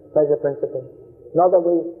pleasure principle. Not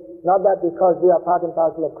that because we are part and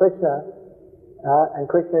parcel of Krishna, and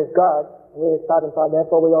Krishna is God, we are part and parcel,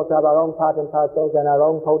 therefore we also have our own part and parcels and our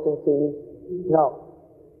own potencies. No.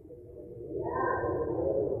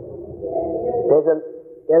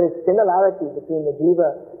 There is similarity between the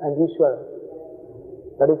Jiva and Ishvara,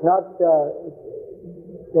 but it's not,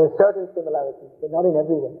 there are certain similarities, but not in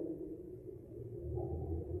every way.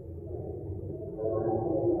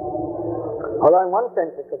 Although in one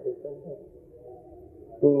sense it could be so.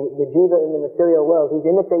 The Jiva in the material world, he's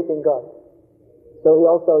imitating God. So he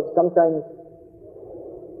also sometimes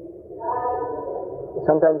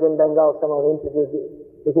in Bengal someone will introduce,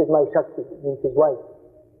 this is my Shakti, means his wife.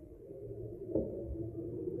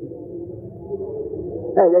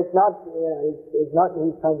 No, it's not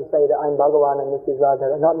he's trying to say that I'm Bhagavan and this is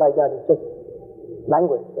Radha. Not like that, it's just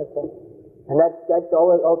language, that's all. And that's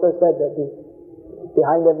also said that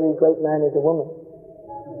behind every great man is a woman.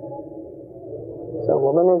 So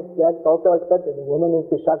that's also accepted. The woman is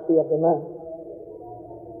the Shakti of the man.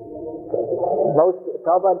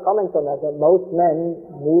 Prabhupada comments on that most men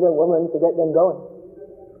need a woman to get them going.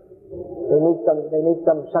 They need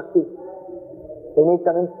some Shakti. They need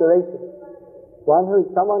some inspiration.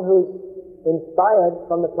 Someone who's inspired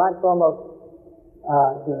from the platform of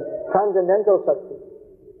the transcendental Shakti,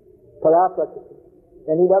 Paraprakriti.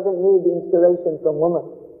 Then he doesn't need the inspiration from woman.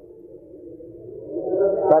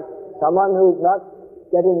 But someone who's not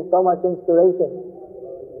getting so much inspiration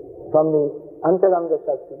from the Antaranga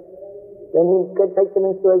Shakti, then he could take some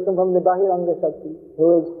inspiration from the Bahiranga Shakti,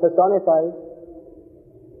 who is personified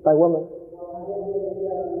by woman.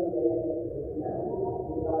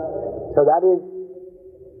 So that is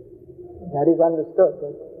understood.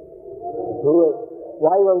 Right?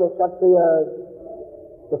 Why will the Kshatriya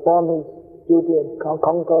perform his duty and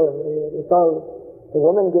conquer? And it's all, the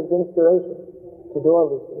woman gives inspiration to do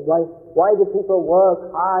all this. Why Why do people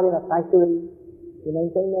work hard in a factory to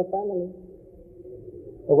maintain their family?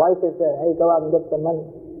 The wife is there, hey, go out and get some money,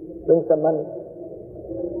 bring some money.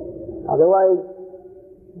 Otherwise,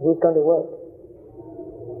 who's going to work?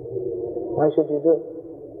 Why should you do it?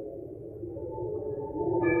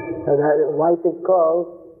 So that wife is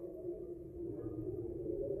called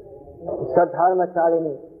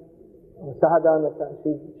Sadharmacharini, or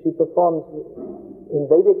Sahadharmacharini. She performs, in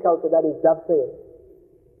Vedic culture, that is dovetail.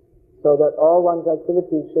 So that all one's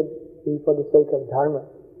activities should be for the sake of dharma.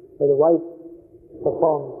 So the wife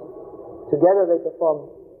performs. Together they perform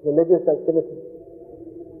religious activities.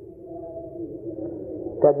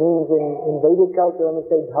 That means in Vedic culture, when we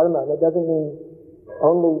say dharma, that doesn't mean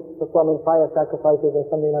only performing fire sacrifices or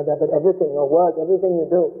something like that, but everything, your work, everything you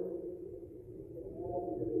do.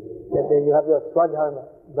 You have your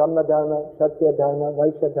Swadharma, Brahma Dharma, Kshatriya Dharma,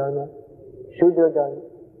 Vaishya Dharma, Shudra Dharma.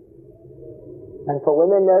 And for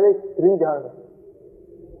women there is three dharma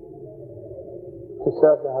to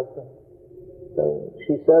serve the husband. So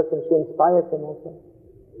she serves and she inspires him also.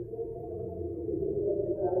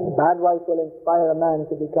 A bad wife will inspire a man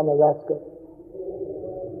to become a rascal.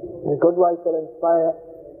 And a good wife will inspire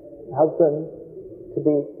a husband to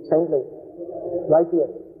be saintly, righteous.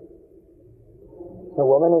 So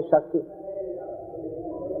woman is Shakti.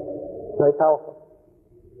 Very powerful.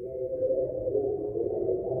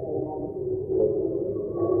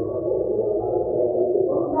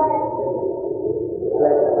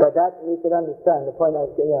 But that we should understand. The point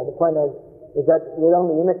is that we're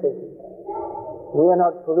only imitating. We are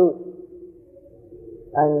not Purus.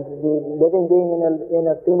 And the living being in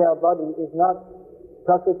a female body is not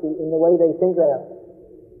Prakriti in the way they think they are.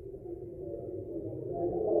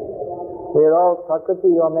 We are all Prakriti,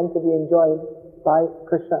 who are meant to be enjoyed by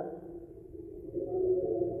Krishna.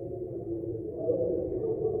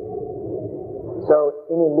 So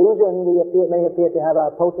in illusion we may appear to have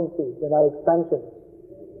our potencies and our expansions,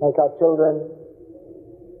 like our children,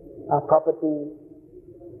 our property,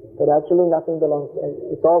 but actually nothing belongs to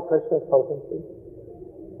it. It's all Krishna's potency.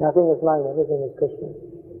 Nothing is mine, everything is Krishna's.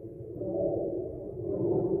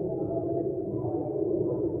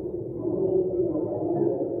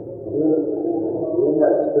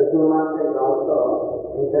 The spiritual master is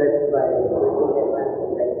also encouraged by spiritual advanced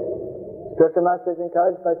disciples. Spiritual master is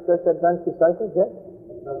encouraged by spiritual advanced disciples, yes?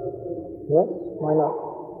 Yes, why not?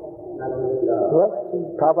 Yes,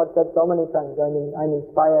 Prabhupada said so many times, I'm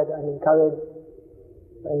inspired, I'm encouraged.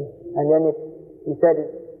 And then he said,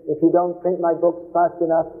 if you don't print my books fast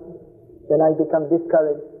enough, then I become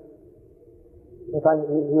discouraged. He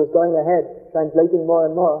was going ahead, translating more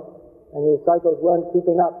and more, and the disciples weren't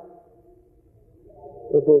keeping up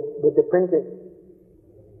with the printing,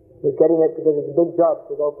 with getting it, because it's a big job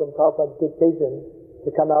to go from Prabhupada's dictation to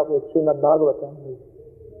come out with Srimad Bhagavatam, with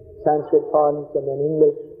Sanskrit fonts and then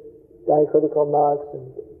English diacritical marks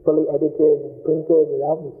and fully edited and printed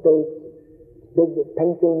without mistakes. Big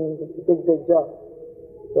painting, it's a big job.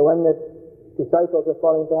 So when the disciples are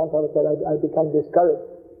falling down, Prabhupada said, I become discouraged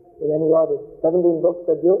with any orders. 17 books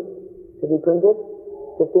are due to be printed,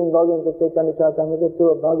 15 volumes of Chaitanya Charitamrita,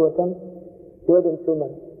 2 of Bhagavatam, do it in 2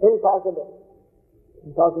 months. Impossible.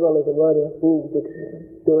 Impossible is a word in a fool dictionary.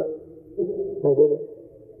 Do it. They did it.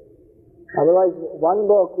 Otherwise, one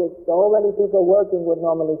book with so many people working would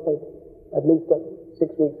normally take at least 6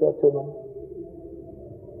 weeks or 2 months.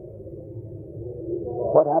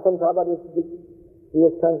 What happened, Prabhupada, he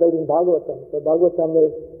was translating Bhagavatam. So Bhagavatam,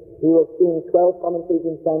 he was seeing 12 commentaries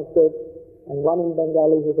in Sanskrit and 1 in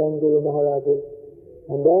Bengali, his own Guru Maharaja.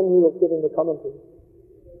 And then he was giving the commentary.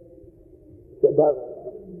 But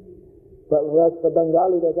whereas for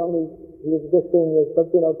Bengali, he was just doing the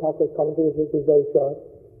Bhaktivinoda Thakur's commentary, which is very short,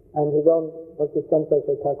 and his own Bhakti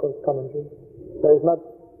Shankaracharya Thakur's commentary. So it's much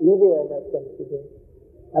easier in that sense to do.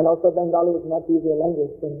 And also Bengali is much easier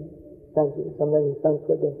language than Sanskrit. Sometimes in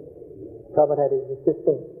Sanskrit, Prabhupada had his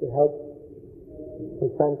assistant to help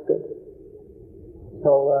with Sanskrit.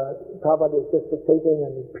 So Prabhupada was just dictating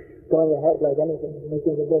and going ahead like anything,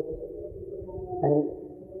 making the book. And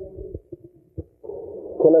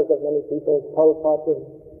killers of many people, Pol Pot in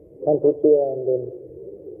Kampuchea, and in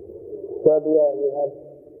Serbia you have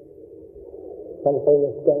some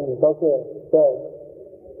famous guy in Bosnia,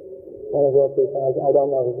 one of your people, I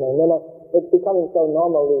don't know his name. It's becoming so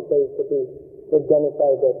normal these days to be with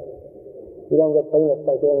genocide that you don't get famous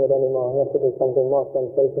by doing it anymore. You have to do something more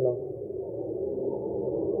sensational.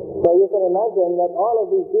 So you can imagine that all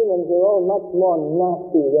of these demons are all much more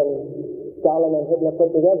nasty than Stalin and Hitler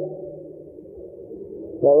put together.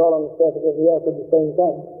 They're all on the surface of the earth at the same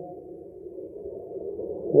time.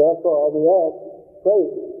 Therefore, the earth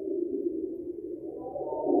prays.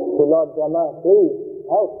 to Lord Brahma, please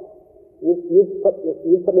help. You put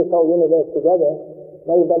this whole universe together,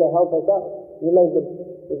 now you better help us out. You made the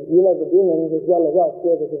demons as well as us,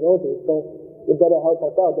 we're the devotees, so you better help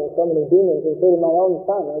us out. There are so many demons, including my own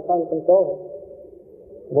son. I can't control him.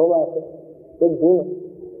 Brahma, big demon.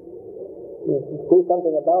 You do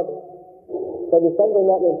something about it. So the something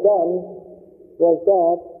that was done was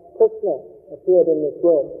that Krishna appeared in this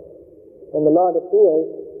world. When the Lord appears,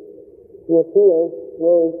 he appears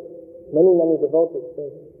with many, many devotees. So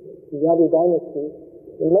the Yadu dynasty,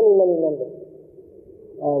 in many, many members.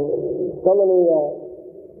 And so many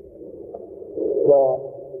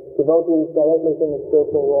devotees directly from the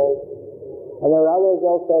spiritual world. And there are others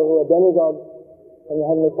also who are demigods from the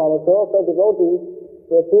heavenly planet. So also devotees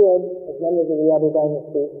who appeared as members of the Yadu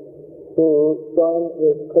dynasty to join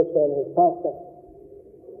with Krishna in his pastime.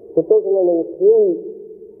 Particularly three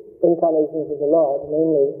incarnations of the Lord,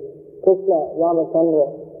 namely Krishna, Ramachandra,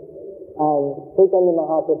 and Chaitanya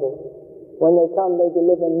Mahaprabhu. When they come, they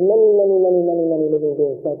deliver many, many, many, many, many living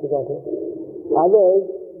beings like devotees. Others,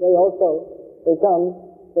 they come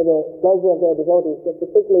for the pleasure of their devotees, but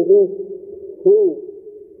particularly these three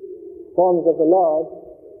forms of the Lord,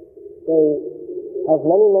 they have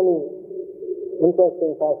many, many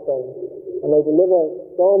interesting pastimes, and they deliver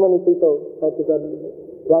so many people, like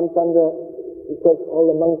Ramchandra, he took all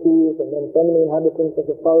the monkeys, and then so many inhabitants of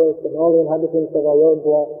the forest, and all the inhabitants of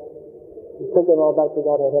Ayodhya, he took them all back to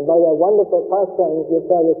Godhead. And by their wonderful pastimes, which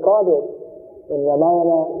are recorded in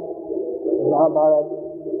Ramayana, in Mahabharata,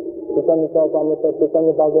 Chaitanya Charitamrita,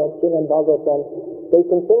 Chaitanya Bhagavat, Srimad Bhagavatam, they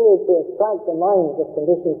continue to attract the minds of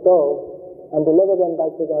conditioned souls and deliver them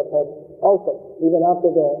back to Godhead also, even after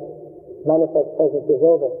their manifest presence is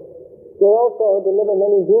over. They also deliver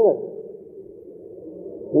many demons.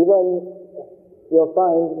 Even you'll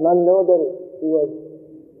find Nanda, who was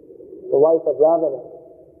the wife of Ravana.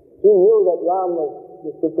 She knew that Ram was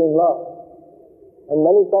the Supreme Lord. And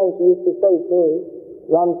many times she used to say to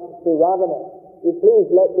Ravana, you please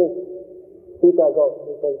let this Sita go,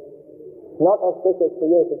 because it's not auspicious for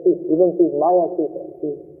you to teach. Even she's Maya Sita.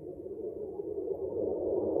 She's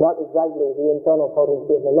not exactly the internal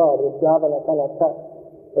potency of the Lord, which Ravana cannot touch.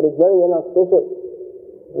 But it's very inauspicious.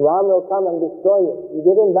 Ram will come and destroy you. You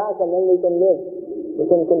give him back and then we can live. We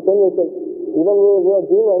can continue to, even we are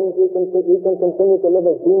demons, we can continue to live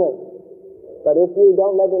as demons. But if you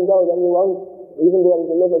don't let him go, then you won't even be able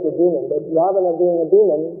to live as a demon. But Ravana, being a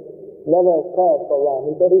demon, never cared for Ram.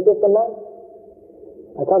 He said, he's just a man.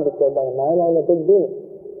 I can't be killed by a man, I'm a big demon.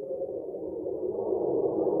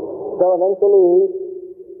 So eventually,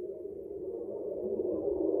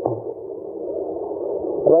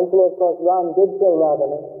 of course, Ram did kill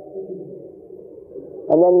Ravana.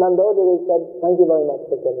 And then Mandodari said, thank you very much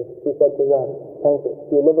for killing him. She said to Ram, thank you.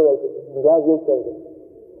 You liberated him. I'm glad you killed him.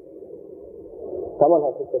 Someone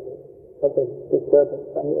has to kill him. Such a disturbance.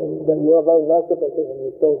 You are very merciful to him.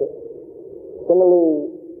 You killed him.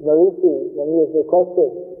 Similarly, Marichi, when he was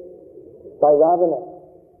requested by Ravana,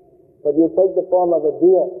 that you take the form of a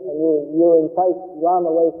deer and you entice Ram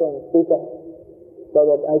away from Sita, so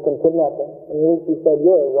that I can kidnap her. And Marichi said,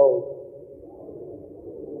 you're a rogue.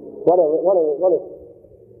 What a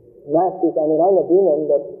nasty, I mean, I'm a demon,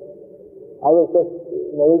 but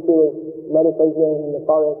Marichi was meditating in the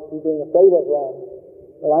forest, he's being afraid of Ram.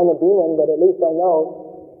 Well, I'm a demon, but at least I know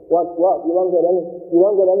what's what. You won't get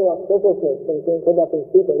any auspiciousness from kidnapping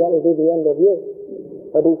Sita. That will be the end of you.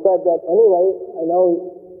 But he said that, anyway, I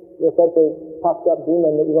know you're such a puffed up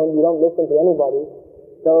demon that you don't listen to anybody.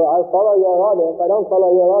 So I'll follow your order. If I don't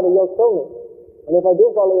follow your order, you'll kill me. And if I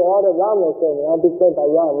do follow your order, Ram will kill me. I'll be killed by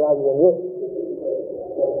Ram rather than you.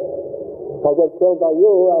 If I get killed by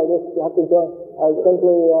you, I'll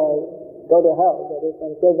simply go to hell. But if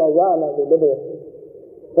I'm killed by Ram, I'll be liberated.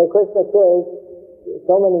 So Krishna kills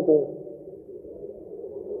so many demons.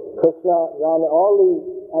 Krishna, Ram, all these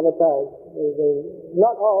avatars,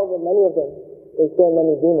 not all, but many of them, they kill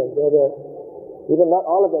many demons. Even not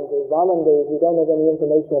all of them do. Raman days, we don't have any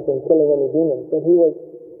information of him killing any demons. But he was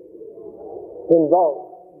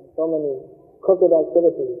involved in so many crooked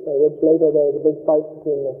activities, by which later there was a big fight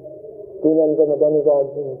between the demons and the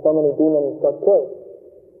demigods, and so many demons got killed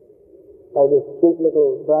by this sweet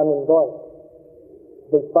little Brahmin boy.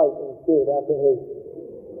 Big fight ensued after his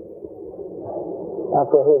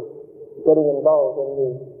getting involved in the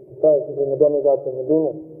affairs between the demigods and the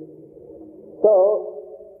demons. So,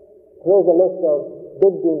 here's a list of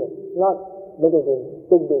big demons, not little demons,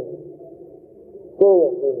 big demons,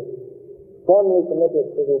 serious demons, firmly committed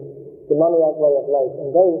to the demoniac way of life,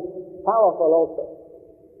 and very powerful also.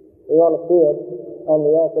 They all appeared on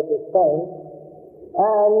the earth at this time,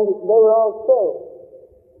 and they were all killed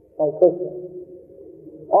by Krishna,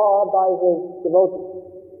 or by his devotees.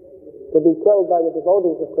 To be killed by the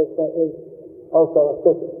devotees of Krishna is also a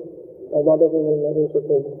sin. And that doesn't mean that he should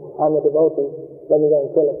say, I'm a devotee, let me go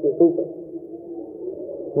and kill a few people.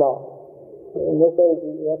 No. In this age,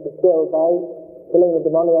 you have to kill by killing the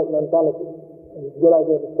demoniac mentality. It's a good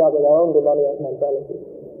idea to start with our own demoniac mentality.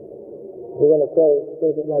 If you're going to kill,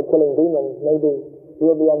 like killing demons, maybe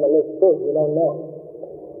we'll be on the list too, you don't know.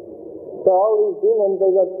 So all these demons,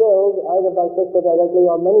 they got killed either by Krishna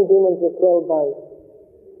directly, or many demons were killed by,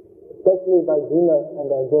 especially by Bhima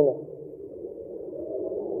and Arjuna.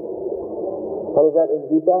 What is that in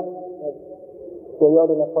Gita?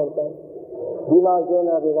 Duryodhana points out. Bhima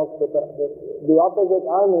Arjuna Virakshita. The opposite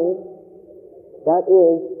army that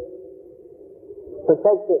is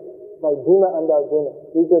protected by Bhima and Arjuna.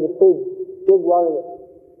 These are the two big warriors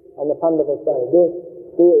on the Pandava side.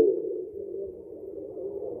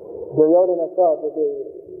 Duryodhana thought that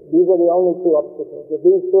these are the only two obstacles. If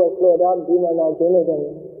these two are cleared out, Bhima and Arjuna,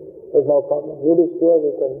 then there's no problem. Yudhishthira,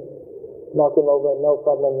 we can knock him over, no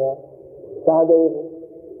problem there. Sahadeva,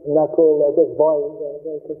 Nakul, they're just boys.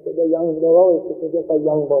 They're young. They're always just like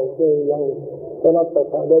young boys. Very young. They're not so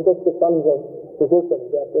proud. They're just the sons of physicians,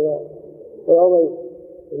 after all. They're always,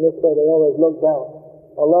 in this way, they always look down.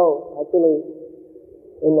 Although, actually,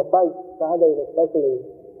 in the fight, Sahadeva especially,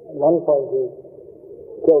 at one point he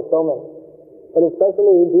killed so many. But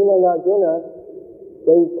especially Bhima and Arjuna,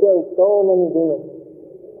 they killed so many demons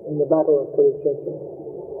in the battle of Kurukshetra.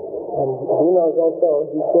 And Bhima was also,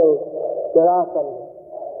 he killed Jarasandha.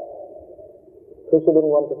 Krishna didn't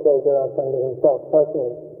want to kill Jarasandha himself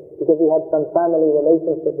personally, because he had some family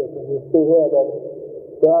relationship with him. You see here that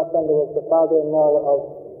Jarasandha was the father-in-law of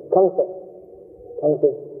Kamsa,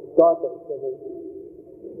 Kamsa's daughter,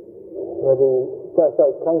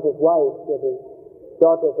 Kamsa's wife, with the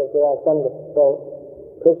daughters of Jarasandha. So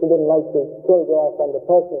Krishna didn't like to kill Jarasandha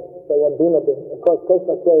personally, so what Bhima did. Of course,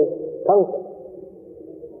 Krishna killed Kamsa,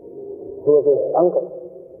 who was his uncle.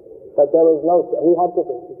 But there was he had to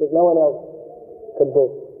do, because no one else could do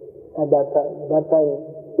at that time. At that time,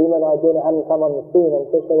 Bhima and Arjuna hadn't come on the scene, and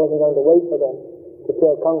Krishna wasn't going to wait for them to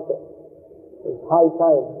kill Kamsa. It was high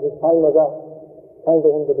time. His time was up. Time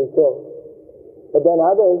for him to be killed. But then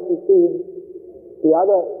others, you see,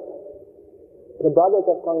 the brothers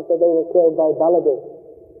of Kamsa, they were killed by Baladeva.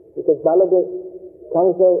 Because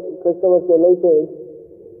Krishna was related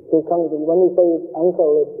to Kamsa. When we say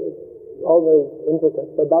uncle, it's all very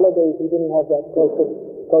intricate. So Baladeva, he didn't have that close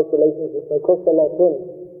relationship. So Krishna let him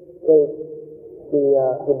kill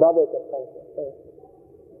the brothers of Kamsa. So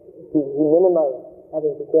he minimized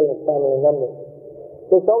having to kill his family members.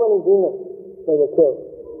 So many demons, they were killed.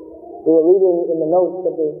 We were reading in the notes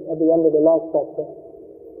at the end of the last chapter.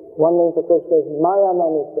 One name for Krishna is Maya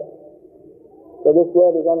Manusha. So this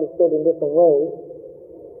word is understood in different ways.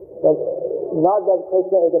 But not that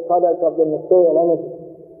Krishna is a product of the material energy.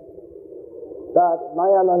 But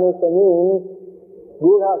Maya Manusha means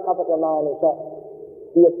Gura Kapata Manusha.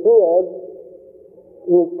 He appeared,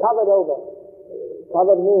 he is covered over.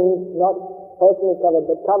 Covered means not personally covered,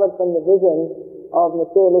 but covered from the vision of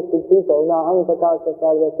materialistic people. Now, Ang Prakasha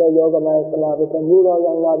Sarvasa Yoga Maya Salavita, Muro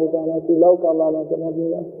Yang Lavita, Nasi Loka Lavita,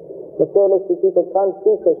 materialistic people can't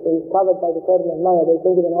see Krishna. He's covered by the curtain of Maya. They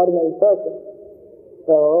think of an ordinary person.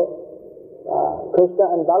 So,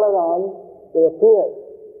 Krishna and Balaram, they appeared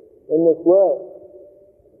in this world.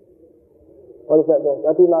 What is that verse?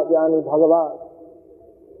 Atimatyani Bhagavat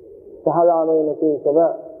Saharame Nati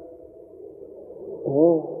Shava.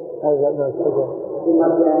 How is that verse again?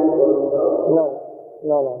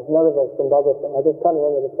 No, another verse from Bhagavatam. I just can't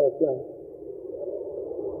remember the first line.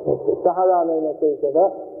 Saharame Nati Shava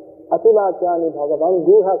Atimatyani Bhagavan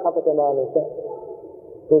Guha Kapatamanusha.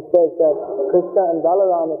 Which says that Krishna and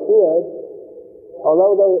Balaram appeared,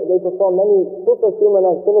 although they performed many superhuman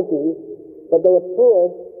activities, but they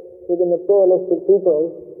appeared to the materialistic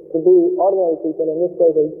people to be ordinary people. In this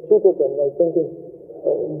way they cheated them by thinking,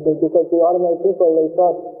 because the ordinary people, they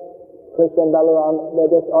thought Krishna and Balaram,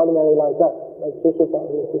 they're just ordinary like us, like Shishuppa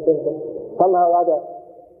used to think that somehow or other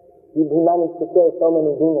he managed to kill so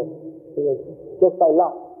many demons. Just by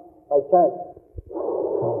luck, by chance.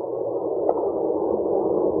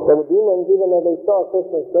 So the demons, even though they saw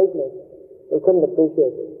Krishna's greatness, they couldn't appreciate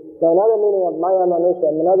it. Now another meaning of Maya Manusha,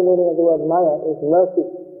 another meaning of the word Maya is mercy.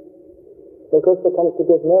 So Krishna comes to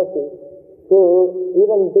give mercy to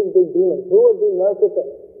even big demons. Who would be merciful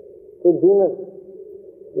to demons?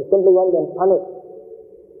 You simply want them punished.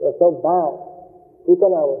 They're so bad.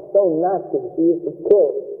 Putana was so nasty, she used to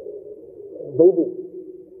kill babies.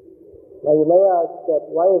 Now you may ask that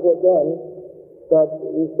why is it then that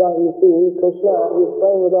you see, Krishna is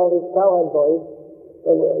playing with all these cowherd boys.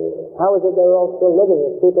 How is it they were all still living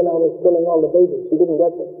if Putana was killing all the babies? She didn't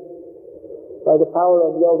get them. By the power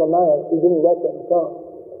of Yoga Maya, she didn't get them. So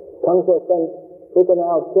Kamsa sent Putana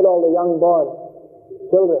out, kill all the young born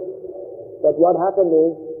children. But what happened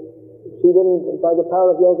is, she didn't, by the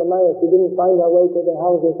power of Yoga Maya, she didn't find her way to the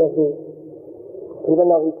houses of the, even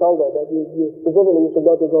though he told her that you specifically you should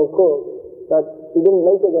go to Gokul, but she didn't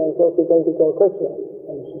make it there until she came to kill Krishna.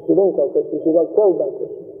 And she didn't kill Krishna, she got killed by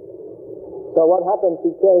Krishna. So what happened,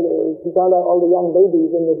 she found out all the young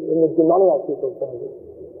babies in the demoniac people's houses.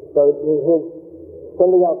 So his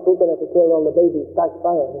sending out Putana to kill all the babies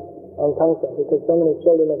backfired on Kamsa, because so many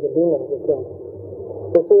children of the demons were killed.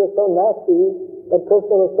 So she was so nasty, but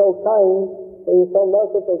Krishna was so kind, and he was so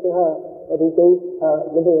merciful to her, that he gave her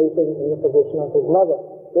liberation in the position of his mother.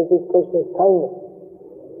 This is Krishna's kindness.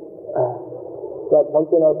 That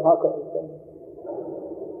Bhaktivinoda Thakur said.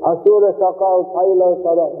 Asura Shakal Pailo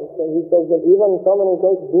Charan. He says that even so many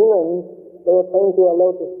great demons, they were praying to a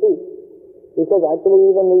lotus feet. Because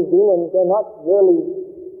actually even these demons, they're not really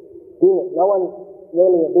demons. No one's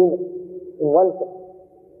really a demon, in one sense.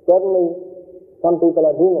 Certainly, some people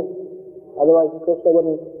are demons. Otherwise, Krishna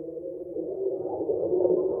wouldn't.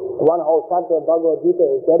 One whole chapter of Bhagavad Gita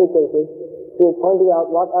is dedicated to pointing out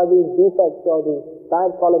what are these defects or the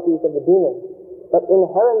bad qualities of the demon. But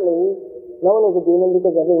inherently, no one is a demon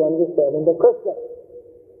because everyone is a servant of Krishna.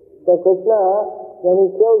 So Krishna, when he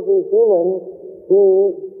kills these demons, he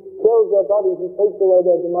kills their bodies, he takes away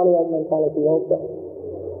their demoniac mentality also,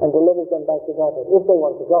 and delivers them back to Godhead, if they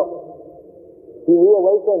want to go. He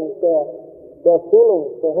reawakens their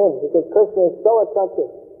feelings for him, because Krishna is so attractive,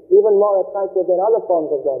 even more attractive than other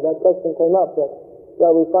forms of God. That question came up,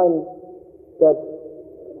 that we find that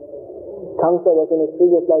Kamsa was in his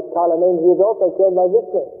previous life Kala, and he was also killed by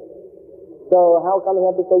Vishnu. So how come he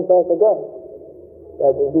had to take birth again?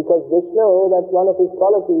 That is because Vishnu, that's one of his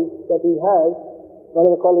qualities that he has, one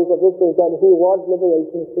of the qualities of Vishnu is that he awards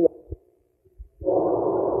liberation to those.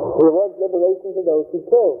 He awards liberation to those he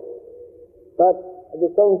kills. But at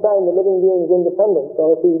the same time, the living being is independent.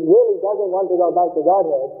 So if he really doesn't want to go back to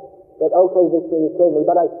Godhead, that okay, Vishnu, you killed me,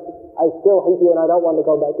 but I still hate you and I don't want to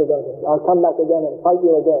go back to Godhead. I'll come back again and fight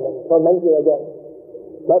you again and torment you again.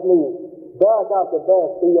 Let me birth after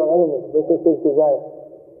birth be your enemy. This is his desire.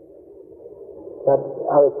 That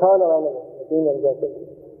our eternal enemy, the demons are thinking.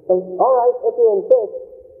 All right, if you insist.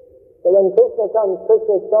 But when Krishna comes,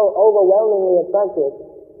 Krishna is so overwhelmingly attractive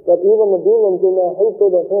that even the demons in their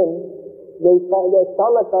hatred of him, there's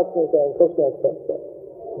some attraction there, and Krishna accepts that,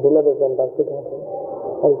 delivers them back to God.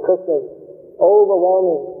 And Krishna's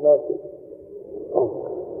overwhelming mercy.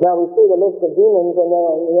 Now we see the list of demons, and then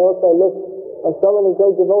we also list of so many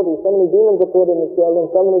great devotees. So many demons appeared in this world, and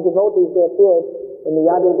so many devotees they appeared in the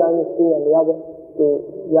Yadu dynasty and the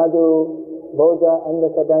Yadu, Bhoja,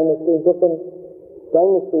 Andhaka dynasty, different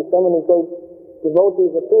dynasties. So many great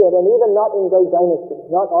devotees appeared, and even not in great dynasties.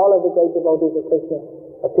 Not all of the great devotees of Krishna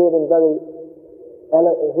appeared in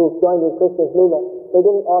who joined with Krishna's Leela. They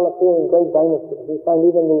didn't all appear in great dynasties. We find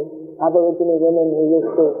even the Aborigine women who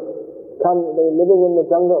used to come, they were living in the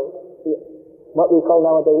jungle, what we call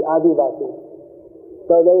nowadays Adivasis.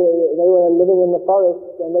 So they were living in the forest,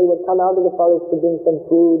 and they would come out of the forest to bring some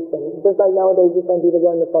fruits, and just like nowadays you find people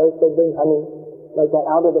go in the forest, they bring honey, like that,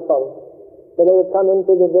 out of the forest. So they would come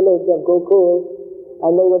into the village of Gokul,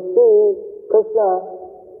 and they would see Krishna,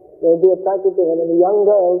 they would be attracted to him, and the young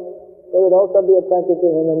girls, they would also be attracted to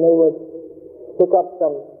him, and they would pick up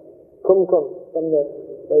some kumkum from the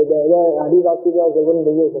Adivasi girls, they wouldn't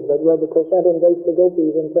be using, but where the Krishna had embraced the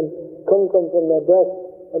gopis, and some kumkum from their breasts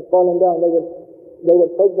had fallen down, they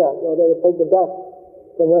would take that, or they would take the dust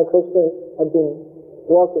from where Krishna had been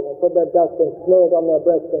walking, and put that dust and smear it on their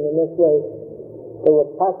breasts, and in this way they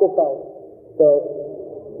would pacify their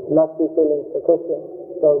lusty feelings for Krishna.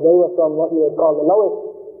 So they were from what you would call the lowest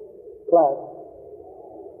class.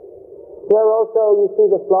 Here also you see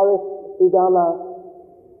the florist Sudama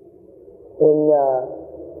in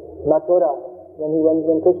Mathura.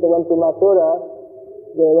 When Krishna went to Mathura,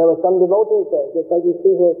 there were some devotees there, just like you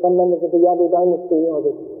see here, some members of the Yadu dynasty,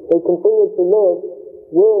 they continued to live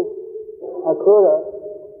with Akrura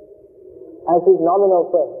as his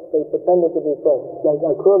nominal friend. They pretended to be friends. Like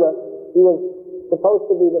Akrura, he was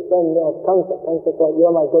supposed to be the friend of Kamsa. Kamsa thought,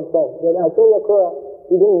 you're my good friend. But actually Akrura,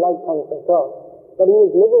 he didn't like Kamsa at all. But he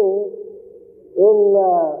was living in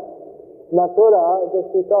Mathura,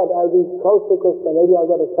 just he thought, I'll be close to Krishna, maybe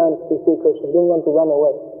I'll get a chance to see Krishna. He didn't want to run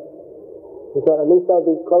away. He thought, at least I'll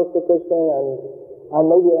be close to Krishna, and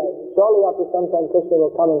maybe, surely after some time Krishna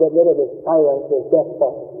will come and get rid of this tyrant, this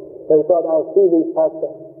despot. So So he thought, I'll see these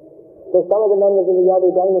pastimes. So some of the members of the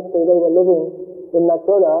Yadu dynasty, they were living in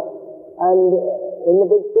Mathura, and in the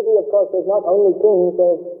big city, of course, there's not only kings,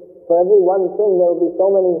 for every one king there will be so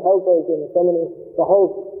many helpers and so many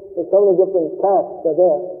different castes are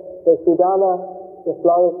there. So Sudama, the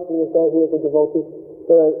florist, he was there, he was a devotee.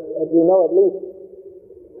 So we know at least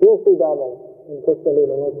two Sudamas in Krishna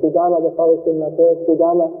Lila. There's Sudama, the forest in Mathura,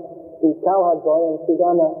 Sudama, the cowherd boy, and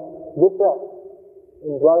Sudama, Vipra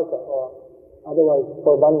in Dwarka, or otherwise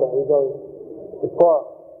Porbanda. He goes, the poor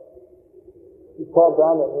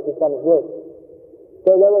Brahmin who becomes rich.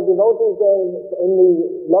 So there were devotees there in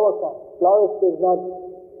the lower caste. Florist is not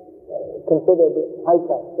considered high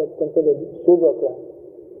caste, that's considered Shudra class.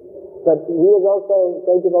 But he was also a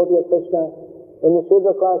great devotee of Krishna. In the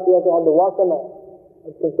Shudra class, he also had the washerman.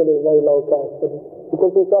 It's considered very low caste. But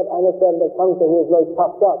because he thought, I must have the tongue, so he was very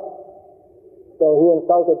puffed up. So he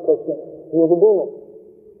insulted Krishna. He was a demon.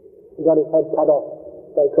 He got his head cut off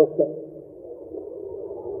by Krishna.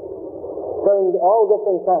 So in all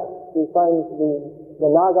different castes, we find the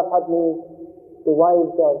Naga Padmis, the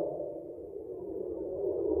wives of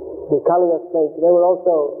the Kaliya snake, they were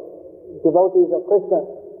also devotees of Krishna.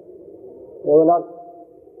 They were not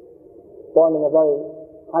born in a very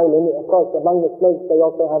high lineage. Of course, among the snakes, they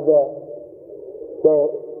also have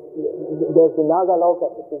there's the Naga Loka,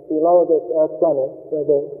 which is below this earth planet, where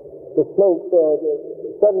the snakes,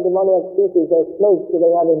 certain demoniac species, they're snakes, so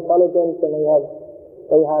they have intelligence and they have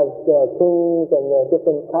kings and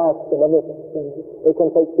different castes and everything. And they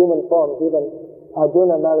can take human forms. Even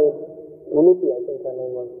Arjuna married Ulipi, I think her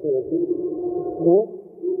name was.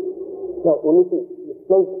 No, Ulipi, the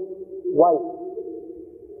snake wife.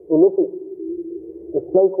 Ulipi, the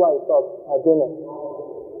snake wife of Arjuna.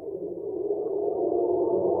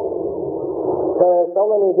 So there are so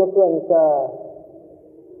many different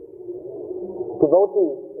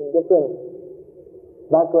devotees in different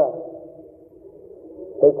backgrounds.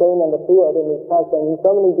 They came and appeared in these pastimes, and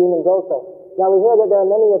so many demons also. Now we hear that there are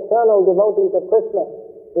many eternal devotees of Krishna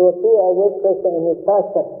who appear with Krishna in his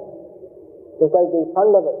pastimes. Just like the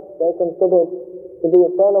Pandavas, they're considered to be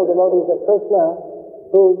eternal devotees of Krishna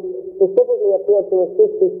who specifically appear to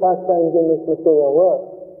assist his pastimes in this material world.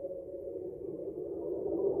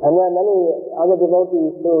 And there are many other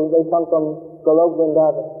devotees who, they come from Golok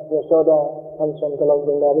Vrindavan. Yashoda comes from Golok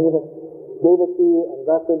Vrindavan. Even Devaki and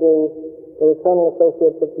Vasudeva, the eternal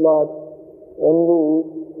associates of Lord in the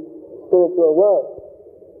spiritual world.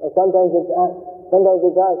 Sometimes it's asked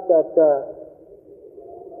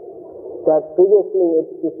that previously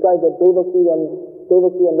it's described that Devaki and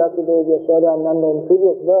Vasudeva, Yashoda and Nanda in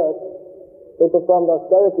previous verse, they performed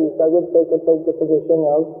austerities by which they could take the position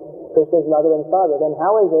of Krishna's mother and father. Then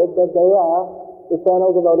how is it that they are eternal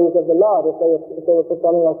devotees of the Lord if they were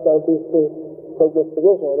performing austerities to take this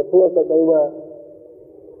position? It appears that they were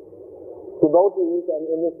devotees and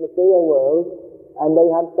in this material world, and they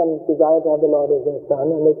had some desire to have the Lord as their son,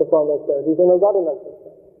 and they performed austerities, and they got him as their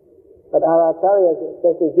son. But our acharyas,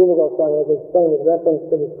 especially Jiva Goswami, has explained with reference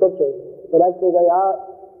to the scriptures that actually they are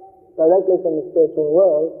directly from the spiritual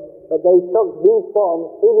world, but they took these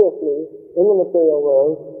forms previously in the material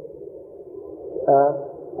world,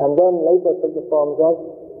 and then later took the forms of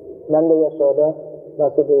Nanda, Yashoda,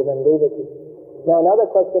 Vasudeva, and Devaki. Now another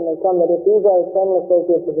question may come that if these are eternal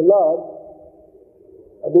associates of the Lord,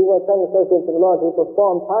 who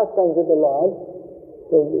perform pastimes with the Lord,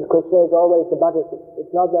 so Krishna is always the Bhattasi.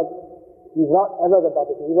 It's not that he's not ever the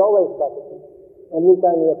Bhattasi, he's always Bhattasi. Every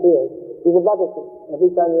time he appears, he's a Bhattasi.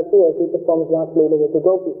 Every time he appears, he performs Rasa Leela with the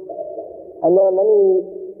gopis. And there are many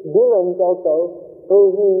demons also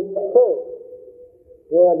who he kills.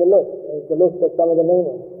 Here are the list. There's the list of some of the main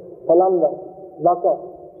ones. Palamba, Vaka,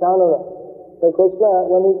 Chanara. So Krishna,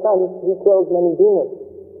 when he comes, he kills many demons.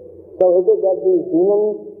 So is it that these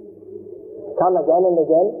demons come again and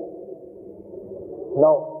again?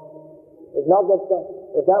 No. It's not that,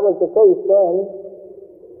 if that was the case, then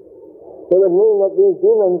it would mean that these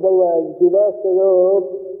demons, they were Jiva-Sarup,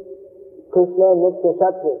 Krishna, Nitya,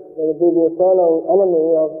 Shatri. They would be the eternal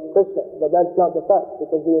enemy of Krishna. But that's not the fact,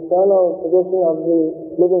 because the eternal position of the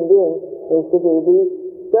living being is to be the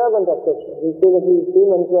servant of Krishna. We see that these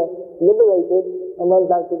demons were liberated and went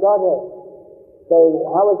back to Godhead. So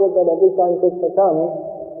how is it that every time Krishna comes,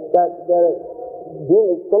 that there are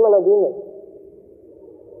similar demons?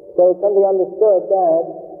 So it can be understood that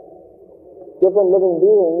different living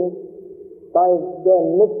beings, by their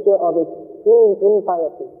mixture of extreme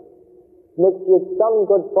impiety, mixed with some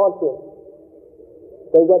good fortune,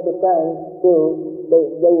 they get the chance to,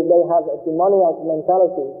 they have a demoniac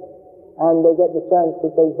mentality, and they get the chance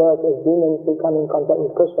to take birth as demons who come in contact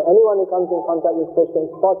with Krishna. Anyone who comes in contact with Krishna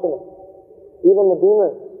is fortunate. Even the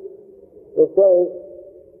demons, they say,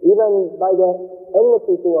 even by their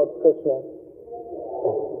enmity towards Krishna,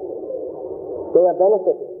 they are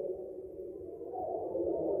benefited.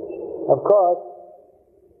 Of course,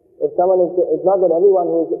 if someone is, it's not that everyone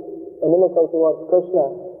who is inimical towards Krishna,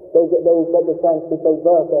 they get the chance to take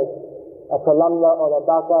birth as a Pralamba or a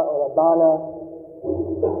Baka or a Bana.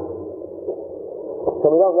 So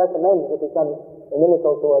we don't recommend to become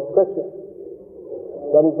inimical towards Krishna.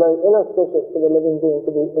 That is very inauspicious to the living being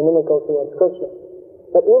to be inimical towards Krishna.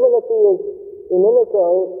 But even if he is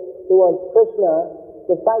inimical towards Krishna,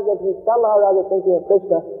 the fact that he somehow or other thinking of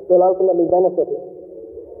Krishna will ultimately benefit him.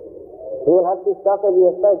 He will have to suffer the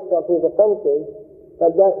effects of his offenses,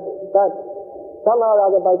 but somehow or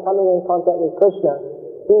other by coming in contact with Krishna,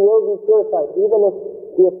 he will be purified. Even if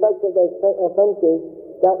the effects of those offenses,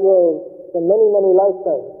 that will, for many, many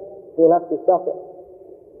lifetimes, he will have to suffer.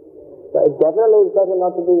 But it definitely is better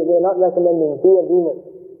not to be, we're not recommending be a demon.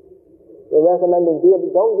 We're recommending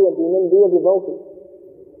don't be a demon, be a devotee.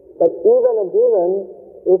 But even a demon,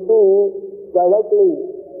 if he directly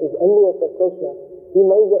is envious of Krishna, he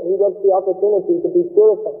gets the opportunity to be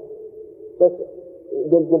purified. Just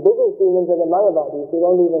the biggest demons are the Mayavadis. They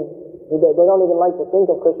don't even like to think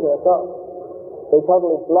of Krishna at all. They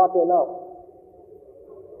totally blot him out.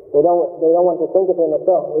 They don't want to think of him at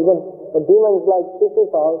all. Even the demons like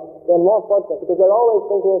Shishupal, they're more fortunate because they're always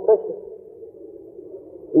thinking of Krishna.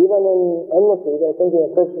 Even in enmity, they're thinking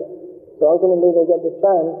of Krishna. So ultimately they get the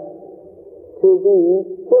chance to be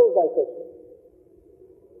killed by Krishna.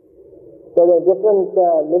 So there are different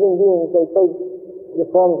living beings, they take the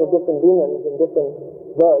forms of different demons in different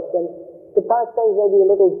births, and the pastimes may be a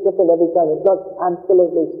little different every time. It's not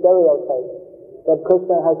absolutely stereotyped that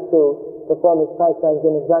Krishna has to perform his pastimes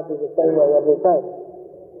in exactly the same way every time.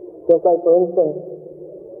 Just like, for instance,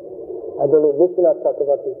 I believe Vishwanath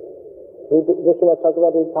Chakravarti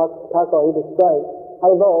Thakur, he described,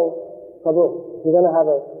 Prabhu, you're going to have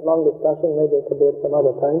a long discussion, maybe it could be at some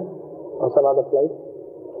other time, or some other place.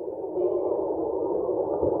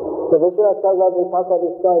 So Vishwanath Chakravarti Thakur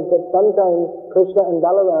describes that sometimes Krishna and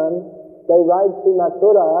Balaram, they ride to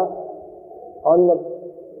Mathura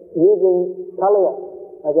using Kaliya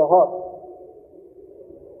as a horse.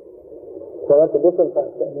 So that's a different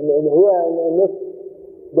pastime. And here, in this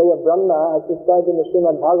day of Brahma, as described in the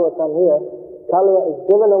Srimad Bhagavatam here, Kaliya is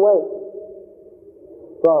driven away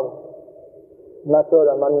from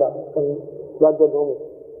Mathura, Manda, from Rajabhumi.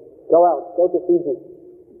 Go to Fiji.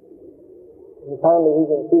 Apparently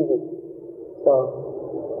he's in Fiji. So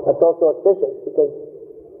that's also auspicious because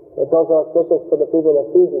it's also auspicious for the people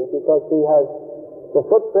of Fiji because he has the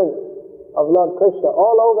footprint of Lord Krishna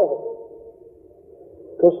all over him.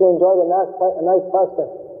 Krishna enjoyed a nice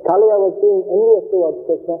pastime. Kaliya was being envious towards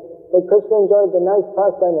Krishna, but Krishna enjoyed the nice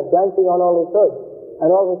pastime of dancing on all his hoods.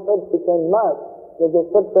 And all his hoods became marked with the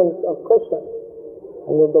footprints of Krishna.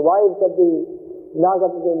 And with the wives of the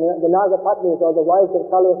Nagapatnis, or the wives of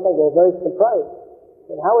Kaliya, they're very surprised.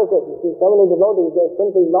 And how is it? You see, so many devotees, they're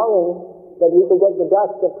simply longing that we could get the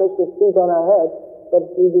dust of Krishna's feet on our head, but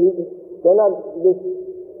they're not, this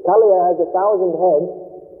Kaliya has 1,000 heads,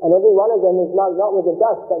 and every one of them is not with the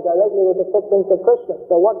dust, but directly with the footprints of Krishna.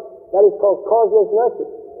 So that is called causeless mercy.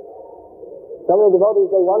 So many devotees,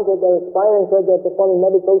 they're aspiring for it, they're performing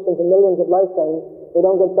meditation for millions of lifetimes, they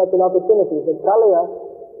don't get such an opportunity. But Kaliya,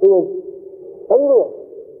 who is envious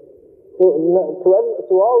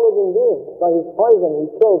to all living beings, by his poison, he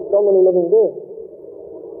kills so many living beings.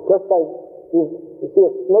 Just like you see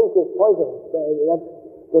a snake is poisonous,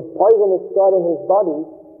 the poison is stored in his body,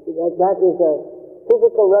 that is a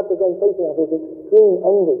physical representation of his extreme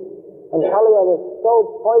envy. And Kaliya was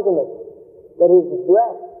so poisonous that his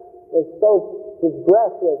breath was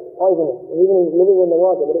poisonous. And even he was living in the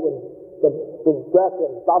water, but his breath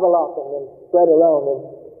would bubble up and then spread around, and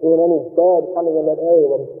even any bird coming in that area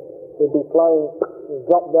would be flying and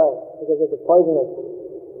drop down because it's a poisonous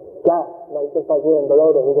gas. Just like here in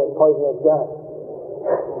Baroda, we get poisonous gas.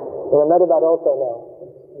 In Ahmedabad also now,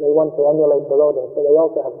 they want to emulate Baroda, so they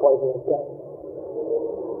also have poisonous gas.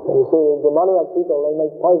 And you see, the demoniac people, they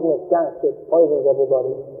make poisonous gas which poisons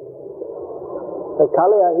everybody. So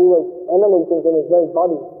Kaliya, he was emanating from his very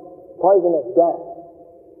body poisonous gas,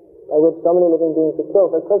 by which so many living beings were killed.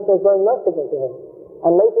 But Krishna is very merciful to him.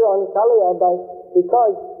 And later on, Kaliya,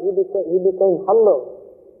 because he became humble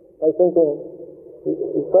by thinking,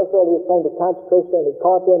 first of all he was trying to catch Krishna, and he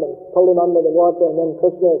caught him and pulled him under the water, and then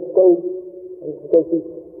Krishna escaped, and because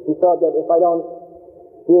he thought that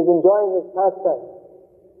he was enjoying his pastime.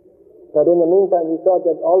 But in the meantime, he thought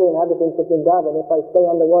that all the inhabitants of Vrindavan, if I stay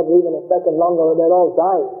underwater even a second longer, they'll all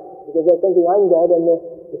die. Because they're thinking I'm dead, and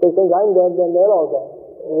if they think I'm dead, then they're all dead.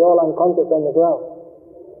 They're all unconscious on the ground,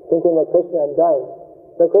 thinking that Krishna had died.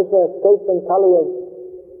 So Krishna escaped from Kaliya's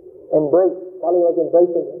embrace. Kali was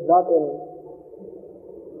embracing him, not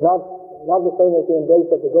the same as the embrace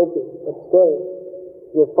of the gopis, but still,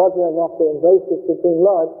 he was fortunate enough to embrace the Supreme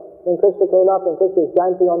Lord. When Krishna came up, and Krishna was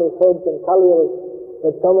dancing on his head, and Kaliya was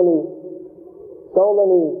with so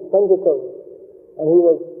many tentacles, and he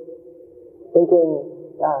was thinking,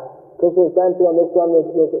 Krishna was dancing on this one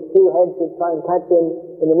with a few heads to try and catch him.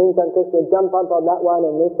 In the meantime, Krishna would jump up on that one,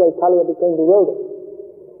 and this way Kaliya became bewildered.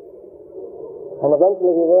 And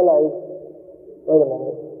eventually he realized, wait a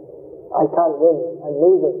minute, I can't win, I'm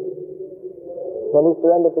losing. Then he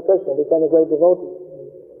surrendered to Krishna, became a great devotee.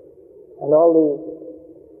 And all the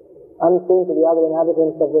unseen to the other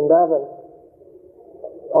inhabitants of Vrindavan,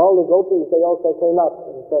 all the gopis, they also came up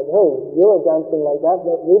and said, hey, you were dancing like that,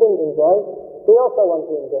 but we didn't enjoy. We also want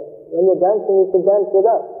to enjoy. When you're dancing, you should dance with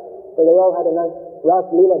us. So they all had a nice Ras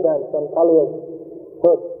Leela dance on Kaliya's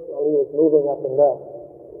foot while he was moving up and down.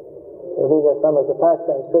 So these are some of the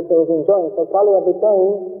pastimes Krishna was enjoying. So Kaliya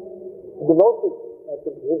became a devotee.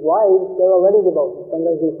 His wives, they're already devotees.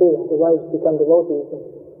 Sometimes we see that the wives become devotees,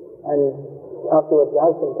 and afterwards the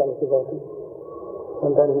husband becomes devotee.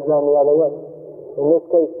 Sometimes it's gone the other way. In this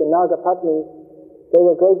case, the Nagapatnis, they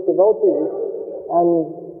were great devotees, and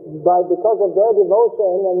because of their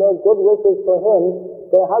devotion and their good wishes for him,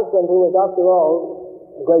 their husband, who was after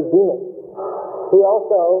all a great demon, he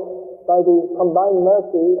also, by the combined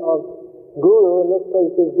mercy of Guru, in this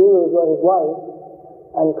case his gurus were his wife,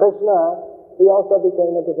 and Krishna, he also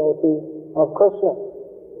became a devotee of Krishna.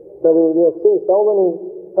 So we'll see so many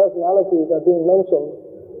personalities are being mentioned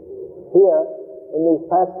here in these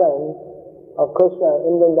pastimes of Krishna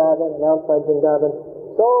in Vrindavan and outside Vrindavan.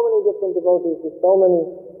 So many different devotees with so many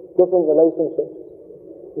different relationships.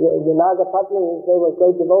 The Nagapatnis, they were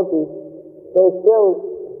great devotees. They're still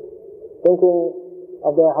thinking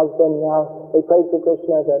of their husband now. They prayed to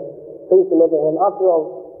Krishna that please deliver him. After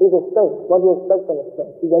all, he's a saint. What do you expect from a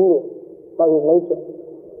saint? He's envious by his nature.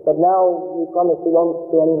 But now we promise we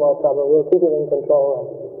won't do any more trouble. We'll keep him in control, and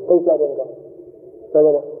please let him go. So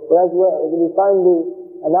that, whereas we find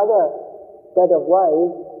another set of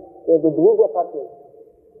wives, the Dvijapatnis.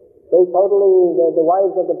 They totally, the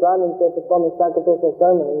wives of the Brahmins were performing sacrificial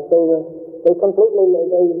ceremonies. They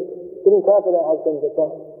didn't care for their husbands at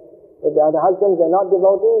all. If the husbands are not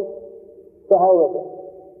devotees, to hell with them.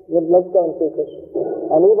 Let's go and see Krishna.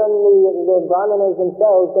 And even the Brahmanas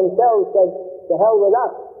themselves said, to hell with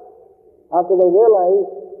us. After they realized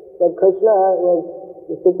that Krishna was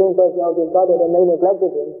the Supreme Personality of Godhead and they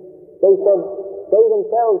neglected him, they said, they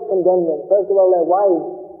themselves condemned them. First of all, their wives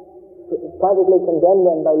practically condemned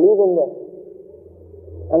them by leaving them.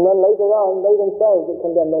 And then later on, they themselves would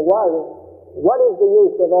condemn them. Why? What is the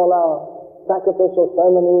use of all our sacrificial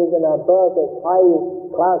ceremonies and our birth as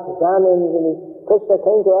high-class Brahmins? And Krishna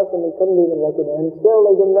came to us and we couldn't even recognize him. And still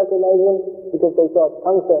they didn't recognize him because they thought,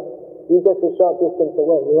 Kamsa, he's just a short distance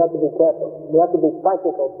away. We have to be careful. We have to be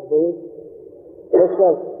practical for these.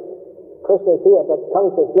 Krishna's here, but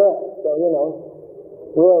Kamsa's there. So,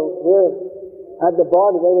 we're at the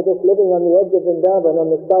border. They were just living on the edge of Vrindavan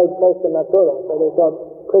on the side close to Mathura. So they thought,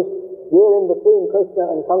 we're in between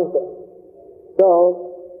Krishna and Kamsa. So,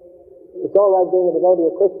 it's all right being a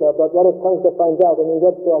devotee of Krishna, but what if Kamsa finds out and he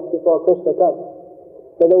gets to us before Krishna comes?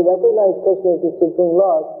 So they recognized Krishna as the Supreme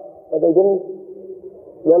Lord, but they didn't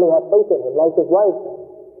really have faith in him, like his wife.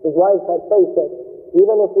 His wife had faith that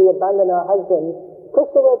even if we abandon our husbands,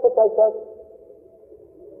 Krishna will protect us.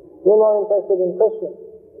 We're more interested in Krishna.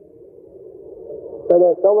 So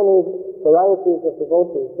there are so many varieties of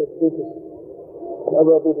devotees that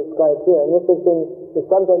will be described here. And this has been the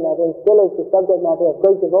subject matter, and still is the subject matter of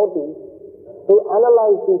great devotees who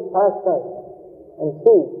analyze these pastimes and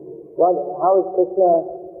see how is Krishna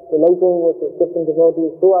relating with his different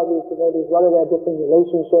devotees, who are these devotees, what are their different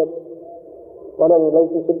relationships, what are the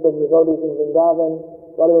relationships of devotees in Vrindavan,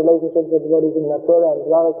 what are the relationships of devotees in Mathura and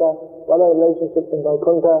Dwaraka, what are the relationships in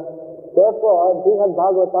Vaikuntha. Therefore, Brihad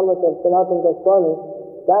Bhagavatamrita of Sanatana Goswami,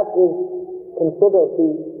 that is considered the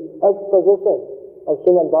exposition of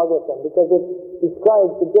Srimad Bhagavatam, because it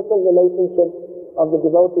describes the different relationships of the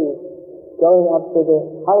devotees going up to the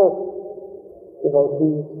highest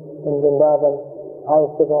devotees in Vrindavan,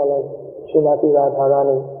 highest of all as Srimati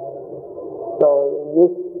Radharani. So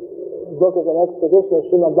this book is an exposition of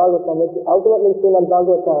Srimad Bhagavatam, which ultimately Srimad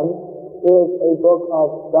Bhagavatam is a book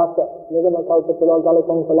of rasa. Nigamakalpatalo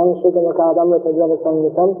galikam salang shukamakadamrita java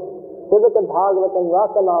samnitam Sivaka Bhagavatam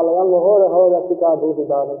Rasanalayam Mohora Horasika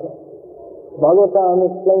Bhutidhanaka. Bhagavatam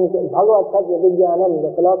explains Bhagavad Tattva Vijnanam,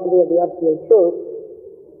 the philosophy of the absolute truth,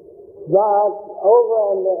 that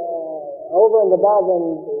over and above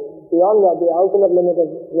and beyond that, the ultimate limit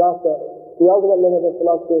of rasa, the ultimate limit of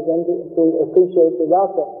philosophy is to appreciate the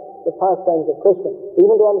rasa, the pastimes of Krishna.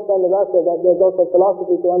 Even to understand the rasa, that there's also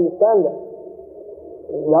philosophy to understand that.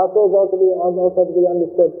 Rasa is also to be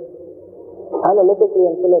understood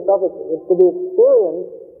analytically and philosophically. It's to be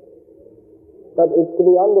experienced, but it's to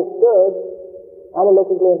be understood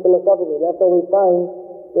analytically and philosophically. Therefore we find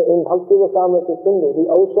that in Bhakti Rasamrita Sindhu, the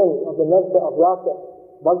ocean of the nectar of rasa,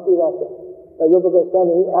 Bhakti Rasa, Rupa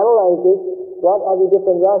Goswami, he analyzes what are the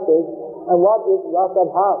different rasas and what is rasa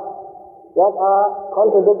bhav, what are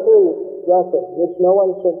contradictory rasas, which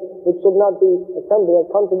should not be attended as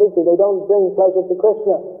contradictory. They don't bring pleasure to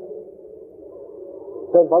Krishna.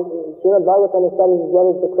 So Srimad Bhagavatam establishes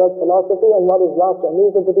what is the correct philosophy and what is rasa. It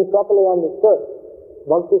means it to be properly understood.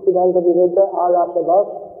 Bhakti Siddhanta Viruddha Arasa Bhash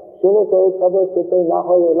Shinike Kabo Chitte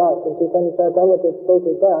Nahoye Lash. In Chaitanya Charitamrita it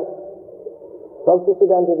stated that Bhakti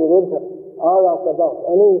Siddhanta Viruddha Arasa Bhash,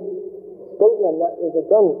 any statement that is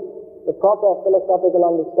against the proper philosophical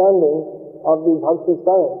understanding of the Bhakti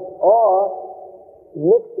science, or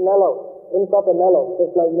mixed mellow, improper mellow,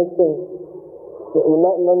 just like mixing the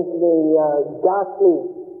ghastly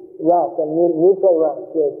ras and neutral ras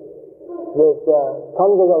with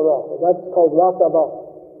conjugal ras. That's called rasa bhav.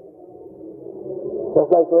 Just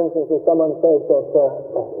like, for instance, if someone says that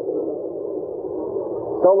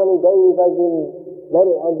so many days I've been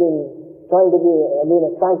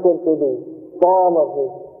attracted to the form of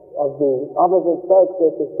the opposite sex,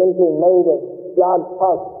 which is simply made of blood,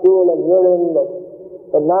 pus, stool, and urine, but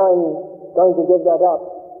now I'm going to give that up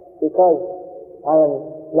because I am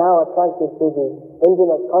now attracted to the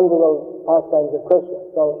intimate conjugal pastimes of Krishna.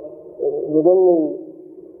 So within the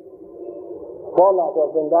format of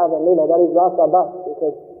Vrindavan Leela, that is rasa bhav,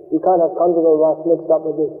 because you can't have conjugal ras mixed up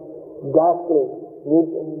with this ghastly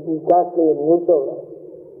and neutral ras.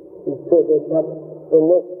 It's true, there's not in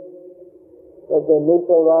this, that the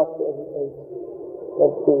neutral ras is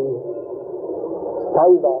the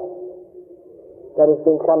saiva that has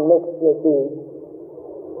become mixed with the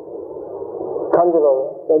conjugal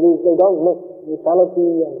ras. So they don't mix.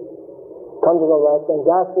 Neutrality and conjugal ras and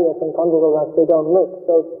ghastliness and conjugal ras, they don't mix.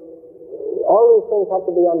 So all these things have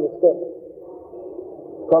to be understood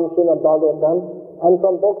from Srimad Bhagavatam and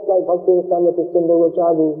from books like Bhakti Rasamrita Sindhu, which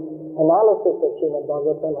are the analysis of Srimad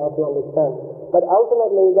Bhagavatam, how to understand. But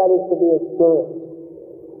ultimately that is to be experienced.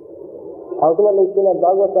 Ultimately Srimad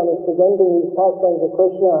Bhagavatam is presenting these pastimes of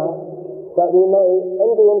Krishna that we may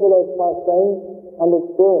enter into those pastimes and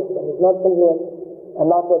experience them. It's not simply a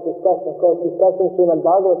matter of discussion. Of course, discussing Srimad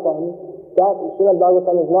Bhagavatam, that Srimad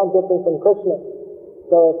Bhagavatam is not different from Krishna.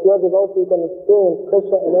 So if you're devotee, you can experience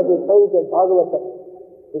Krishna in every page of Bhagavatam.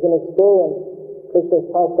 You can experience Krishna's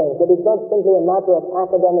pastimes. But it's not simply a matter of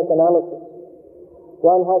academic analysis.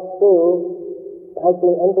 One has to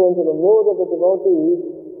actually enter into the mood of the devotee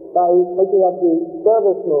by taking up the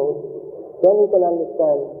service mood. Then you can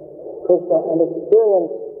understand Krishna and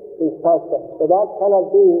experience these pastimes. So that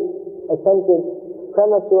cannot be attempted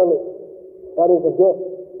prematurely. That is a gift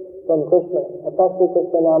from Krishna. Apashri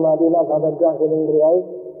Krishna Namadina Bhadadra Hirindriyai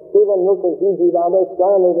Sivan Mukhi Jivade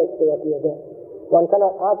Swayanivasturapiyade. One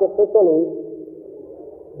cannot artificially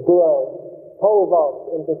do a pole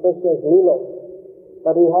vault into Krishna's Leela,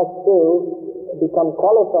 but he has to become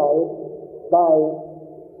qualified by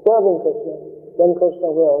serving Krishna. Then Krishna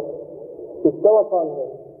will bestow upon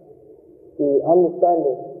him the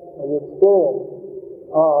understanding and the experience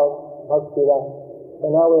of Bhakti Rasa. So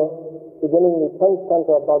now we're beginning the 10th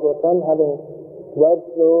canto of Bhagavatam, having read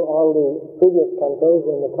through all the previous cantos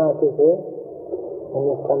in the classes here, in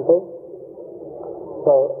this temple.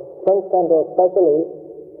 So, 10th canto especially,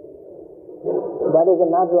 that is a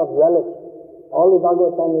matter of relish. All the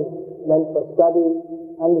Bhagavatam is meant for study,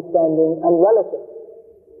 understanding, and relishing.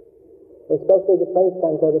 Especially the 10th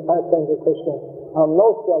canto, the pastimes of Krishna, are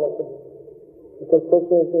most relishing. Because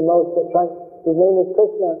Krishna is the most attractive. His name is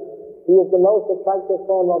Krishna. He is the most attractive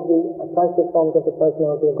form of the attractive forms of the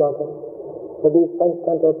personality of Godhead. So these 10th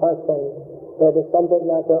canto pastimes, they're the subject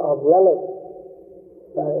matter of relish,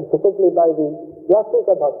 particularly by the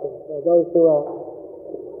Rasika Bhakti, so those who are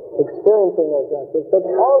experiencing those rasis. But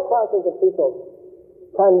all classes of people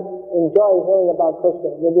can enjoy hearing about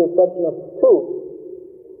Krishna, with the exception of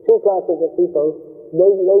two classes of people. They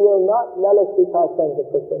will not relish the pastimes of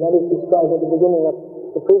Krishna. That is described at the beginning of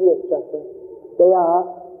the previous chapter. They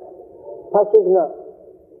are Pasugna,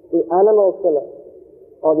 the animal killer,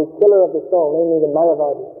 or the killer of the soul, namely the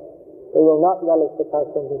Mayavadi. they will not relish the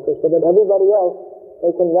pastimes of Krishna. But everybody else,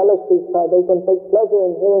 they can relish these, they can take pleasure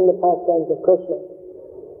in hearing the pastimes of Krishna.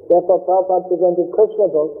 Therefore, Prabhupada presented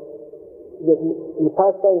Krishna book, the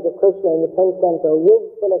pastimes of Krishna in the 10th canto, with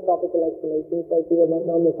philosophical explanations, so people might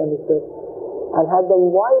not misunderstood, and had them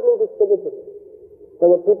widely distributed,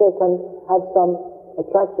 so that people can have some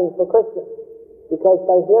attraction for Krishna. Because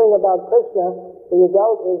by hearing about Krishna, the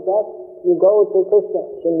result is that you go to Krishna,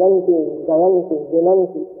 Shinvanti, Jayanti,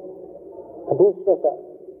 Vinanti, Abhishrata,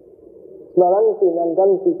 Smaranti,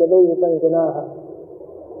 Nandanti, Tadevitam Janaha.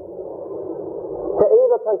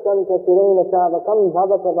 Ta'eva Prashanta Sirena Chavakam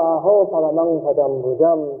Bhavapravaho Paramang Padam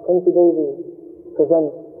Bhujam. Kunti Devi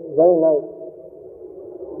presents very nice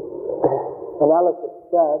analysis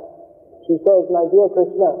that she says, my dear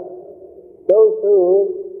Krishna, those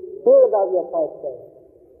who hear about your pastime,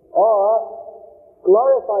 or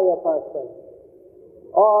glorify your pastime,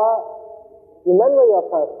 or remember your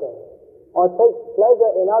pastime, or take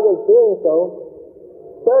pleasure in others doing so,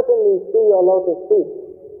 certainly see your lotus feet,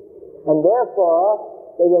 and therefore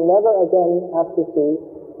they will never again have to see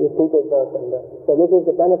repeated birth and death. So this is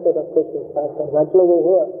the benefit of Krishna's pastime. Actually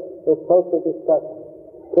we're supposed to discuss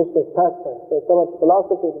Krishna's pastime. There's so much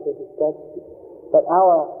philosophy to discuss, but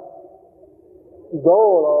our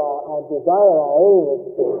goal or our desire, our aim is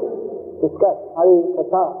to discuss Hari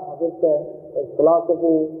Katha, of which there's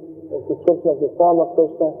philosophy, there's description of the form of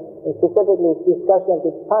Krishna, and specifically discussion of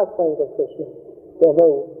the pastimes of Krishna. They're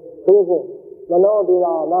very pleasing. Mano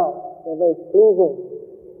Virama, they're very pleasing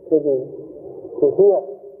to hear.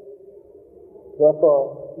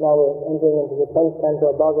 Therefore, now we're entering into the 10th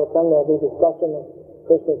canto of Bhagavatam. There'll be discussion of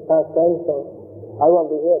Krishna's pastimes, so I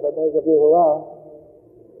won't be here, but those of you who are,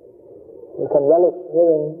 you can relish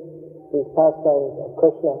hearing these pastimes of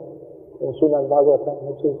Krishna in Srimad Bhagavatam,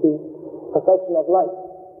 which is the perfection of life,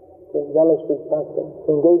 to relish these pastimes, to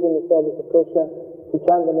engage in the service of Krishna, to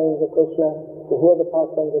chant the names of Krishna, to hear the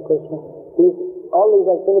pastimes of Krishna. All these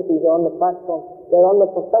activities are on the platform, they're on the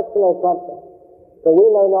perfectional platform. So we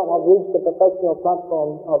may not have reached the perfectional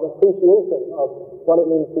platform of appreciation of what it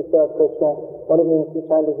means to serve Krishna, what it means to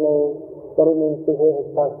chant his name, what it means to hear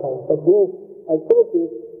his pastimes. But these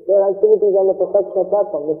activities, they're activities on the perfectional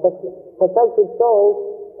platform. The perfected souls,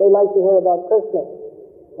 they like to hear about Krishna.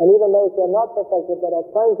 And even those who are not perfected, but are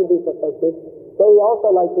trying to be perfected, they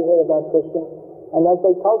also like to hear about Krishna. And as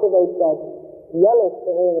they cultivate that relish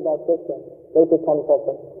for hearing about Krishna, they become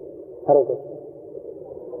perfect. Hare Krishna.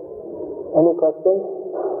 Any questions?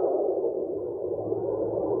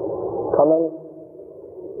 Comments?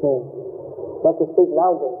 You have to speak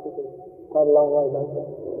louder, because it's quite a long way back there.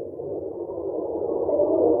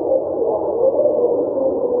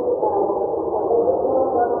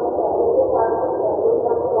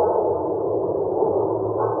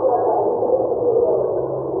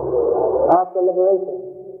 After liberation.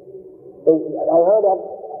 I heard that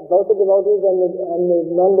both the devotees and the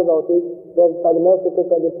non-devotees, by the mercy of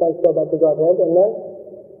Krishna, they transfer back to Godhead, and then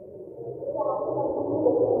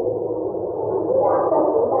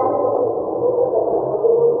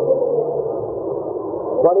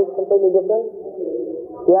what is completely different?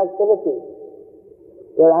 The activity.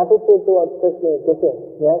 Their attitude towards Krishna is different,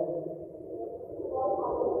 yes?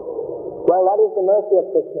 Well, that is the mercy of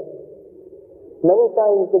Krishna. Many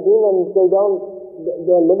times the demons,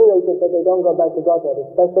 they're liberated, but they don't go back to Godhead,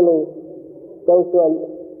 especially those who are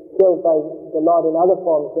killed by the Lord in other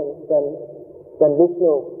forms than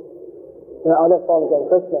Vishnu, in other forms than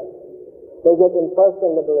Krishna. They get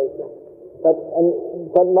impersonal liberation.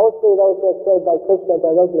 But mostly those who are killed by Krishna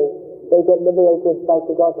directly, they get liberated back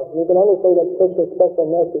to Godhead. You can only say that Krishna's special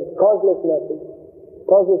mercy, causeless mercy.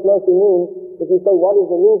 Causeless mercy means, if you say what is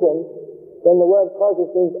the reason, then the word causeless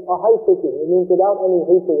means ahaitiki. It means without any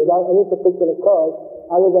hetu, without any particular cause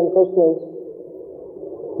other than Krishna's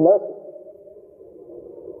mercy.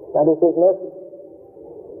 That is his mercy.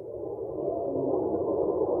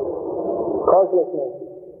 Causeless mercy.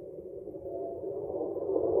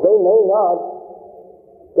 They may not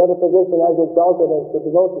get a position as exalted as the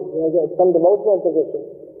devotee. They get some devotional position.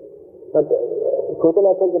 But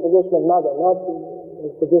Putana took the position of mother, not the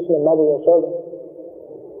position of Mother Yashoda.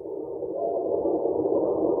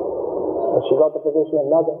 But she got the position of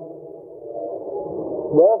mother.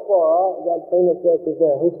 Therefore, that famous verse is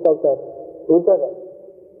there. Who spoke that? Uddhava.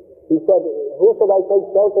 He said, who should I take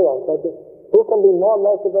shelter of? Who can be more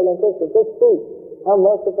merciful than Krishna? Just see how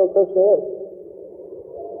merciful Krishna is.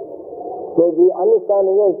 So the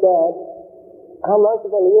understanding is that how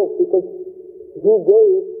merciful he is, because he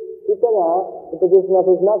gave Putana the position of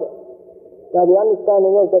his mother. Now the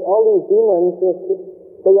understanding is that all these demons,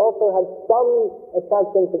 they also had some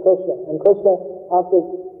attraction to Krishna. And Krishna, after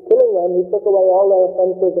killing them, he took away all their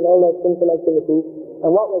offenses and all their sinful activities,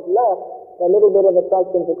 and what was left, a little bit of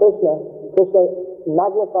attraction to Krishna, Krishna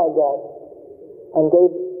magnified that and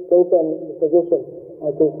gave them the position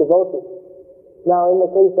as his devotee. Now, in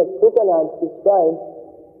the case of Putana, it's described,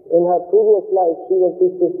 in her previous life, she was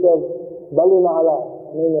the sister of Bali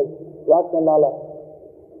Maharaj, her name was Ratnamala.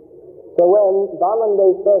 So when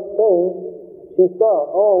Vamandev first came, she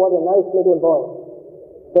saw, oh, what a nice little boy,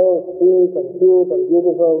 so sweet and cute and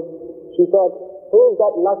beautiful. She thought, who is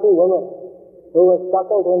that lucky woman who was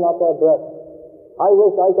suckled in at her breast? I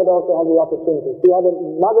wish I could also have the opportunity. She had a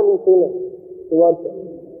motherly feeling towards him.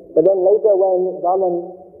 But then later when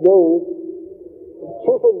Vamandev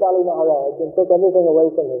cheated Bali Maharaj and took everything away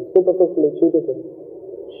from him, superficially cheated him,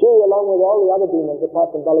 she, along with all the other demons,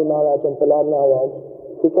 apart from Bali Maharaj and Prahlad Maharaj,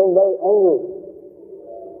 became very angry.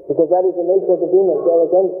 Because that is the nature of the demons, they are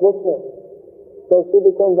against Vishnu. So she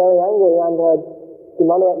became very angry and her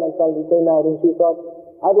demoniac mentality came out and she thought,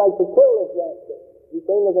 I'd like to kill this rascal. He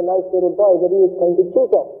came as a nice little boy, but he was going to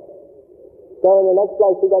cheat her. So in the next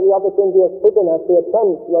life she got the opportunity of picking her to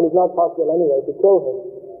attempt what is not possible anyway, to kill him.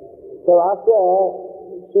 So after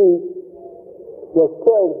she was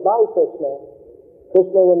killed by Krishna,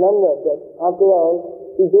 Krishna remembered that after all,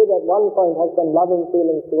 she did at one point have some loving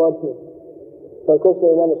feelings towards me. So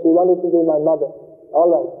Krishna remembered, she wanted to be my mother. All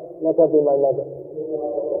right, let her be my mother.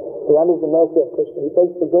 So that is the mercy of Krishna. He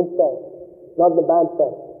takes the good side, not the bad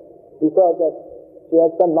side. He thought that she has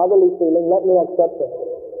some motherly feeling, let me accept her.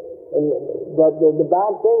 And the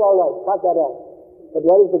bad thing, all right, cut that out. But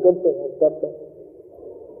what is the good thing? Accept her.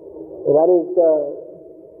 So that is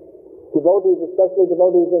devotees, especially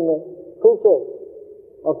devotees in the preachers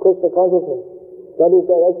of Krishna consciousness. That is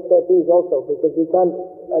their expertise also, because we can't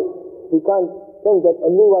think that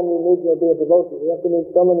anyone we meet will be a devotee. We have to meet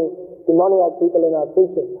so many demoniac people in our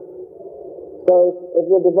preaching. So if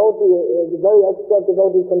the devotee, a very expert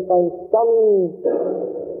devotee can find some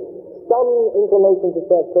inclination to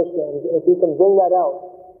serve Krishna, and if he can bring that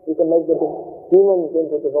out, he can make the demons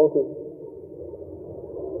into devotees.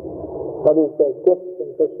 That is the gift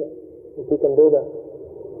from Krishna, if he can do that.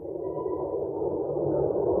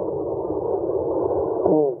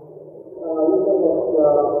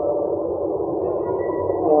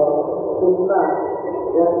 Krishna,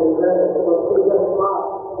 that is the prestigious part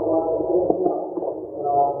about Krishna.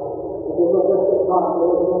 It is not just a part,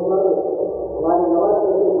 there is no service. While in our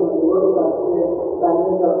case, the devotee are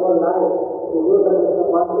spending their whole life to do the Krishna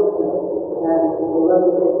consciousness, and when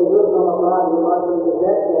we say to do some of our, we want to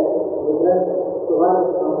reject that, so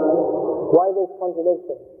why this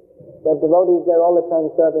contradiction? That devotees are all the time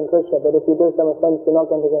serving Krishna, but if you do some offense, you're not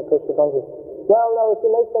going to get Krishna consciousness. Well, no, if you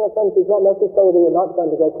make some offense, it's not necessary that you're not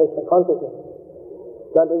going to get Krishna consciousness.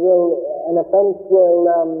 But an offense will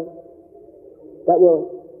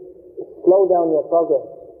slow down your progress.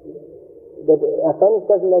 But offense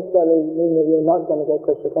doesn't necessarily mean that you're not going to get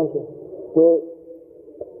Krishna consciousness.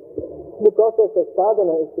 The process of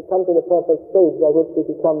sadhana is to come to the perfect stage by which we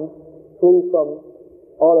become free from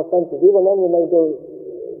all offenses. Even then you may do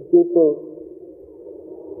due to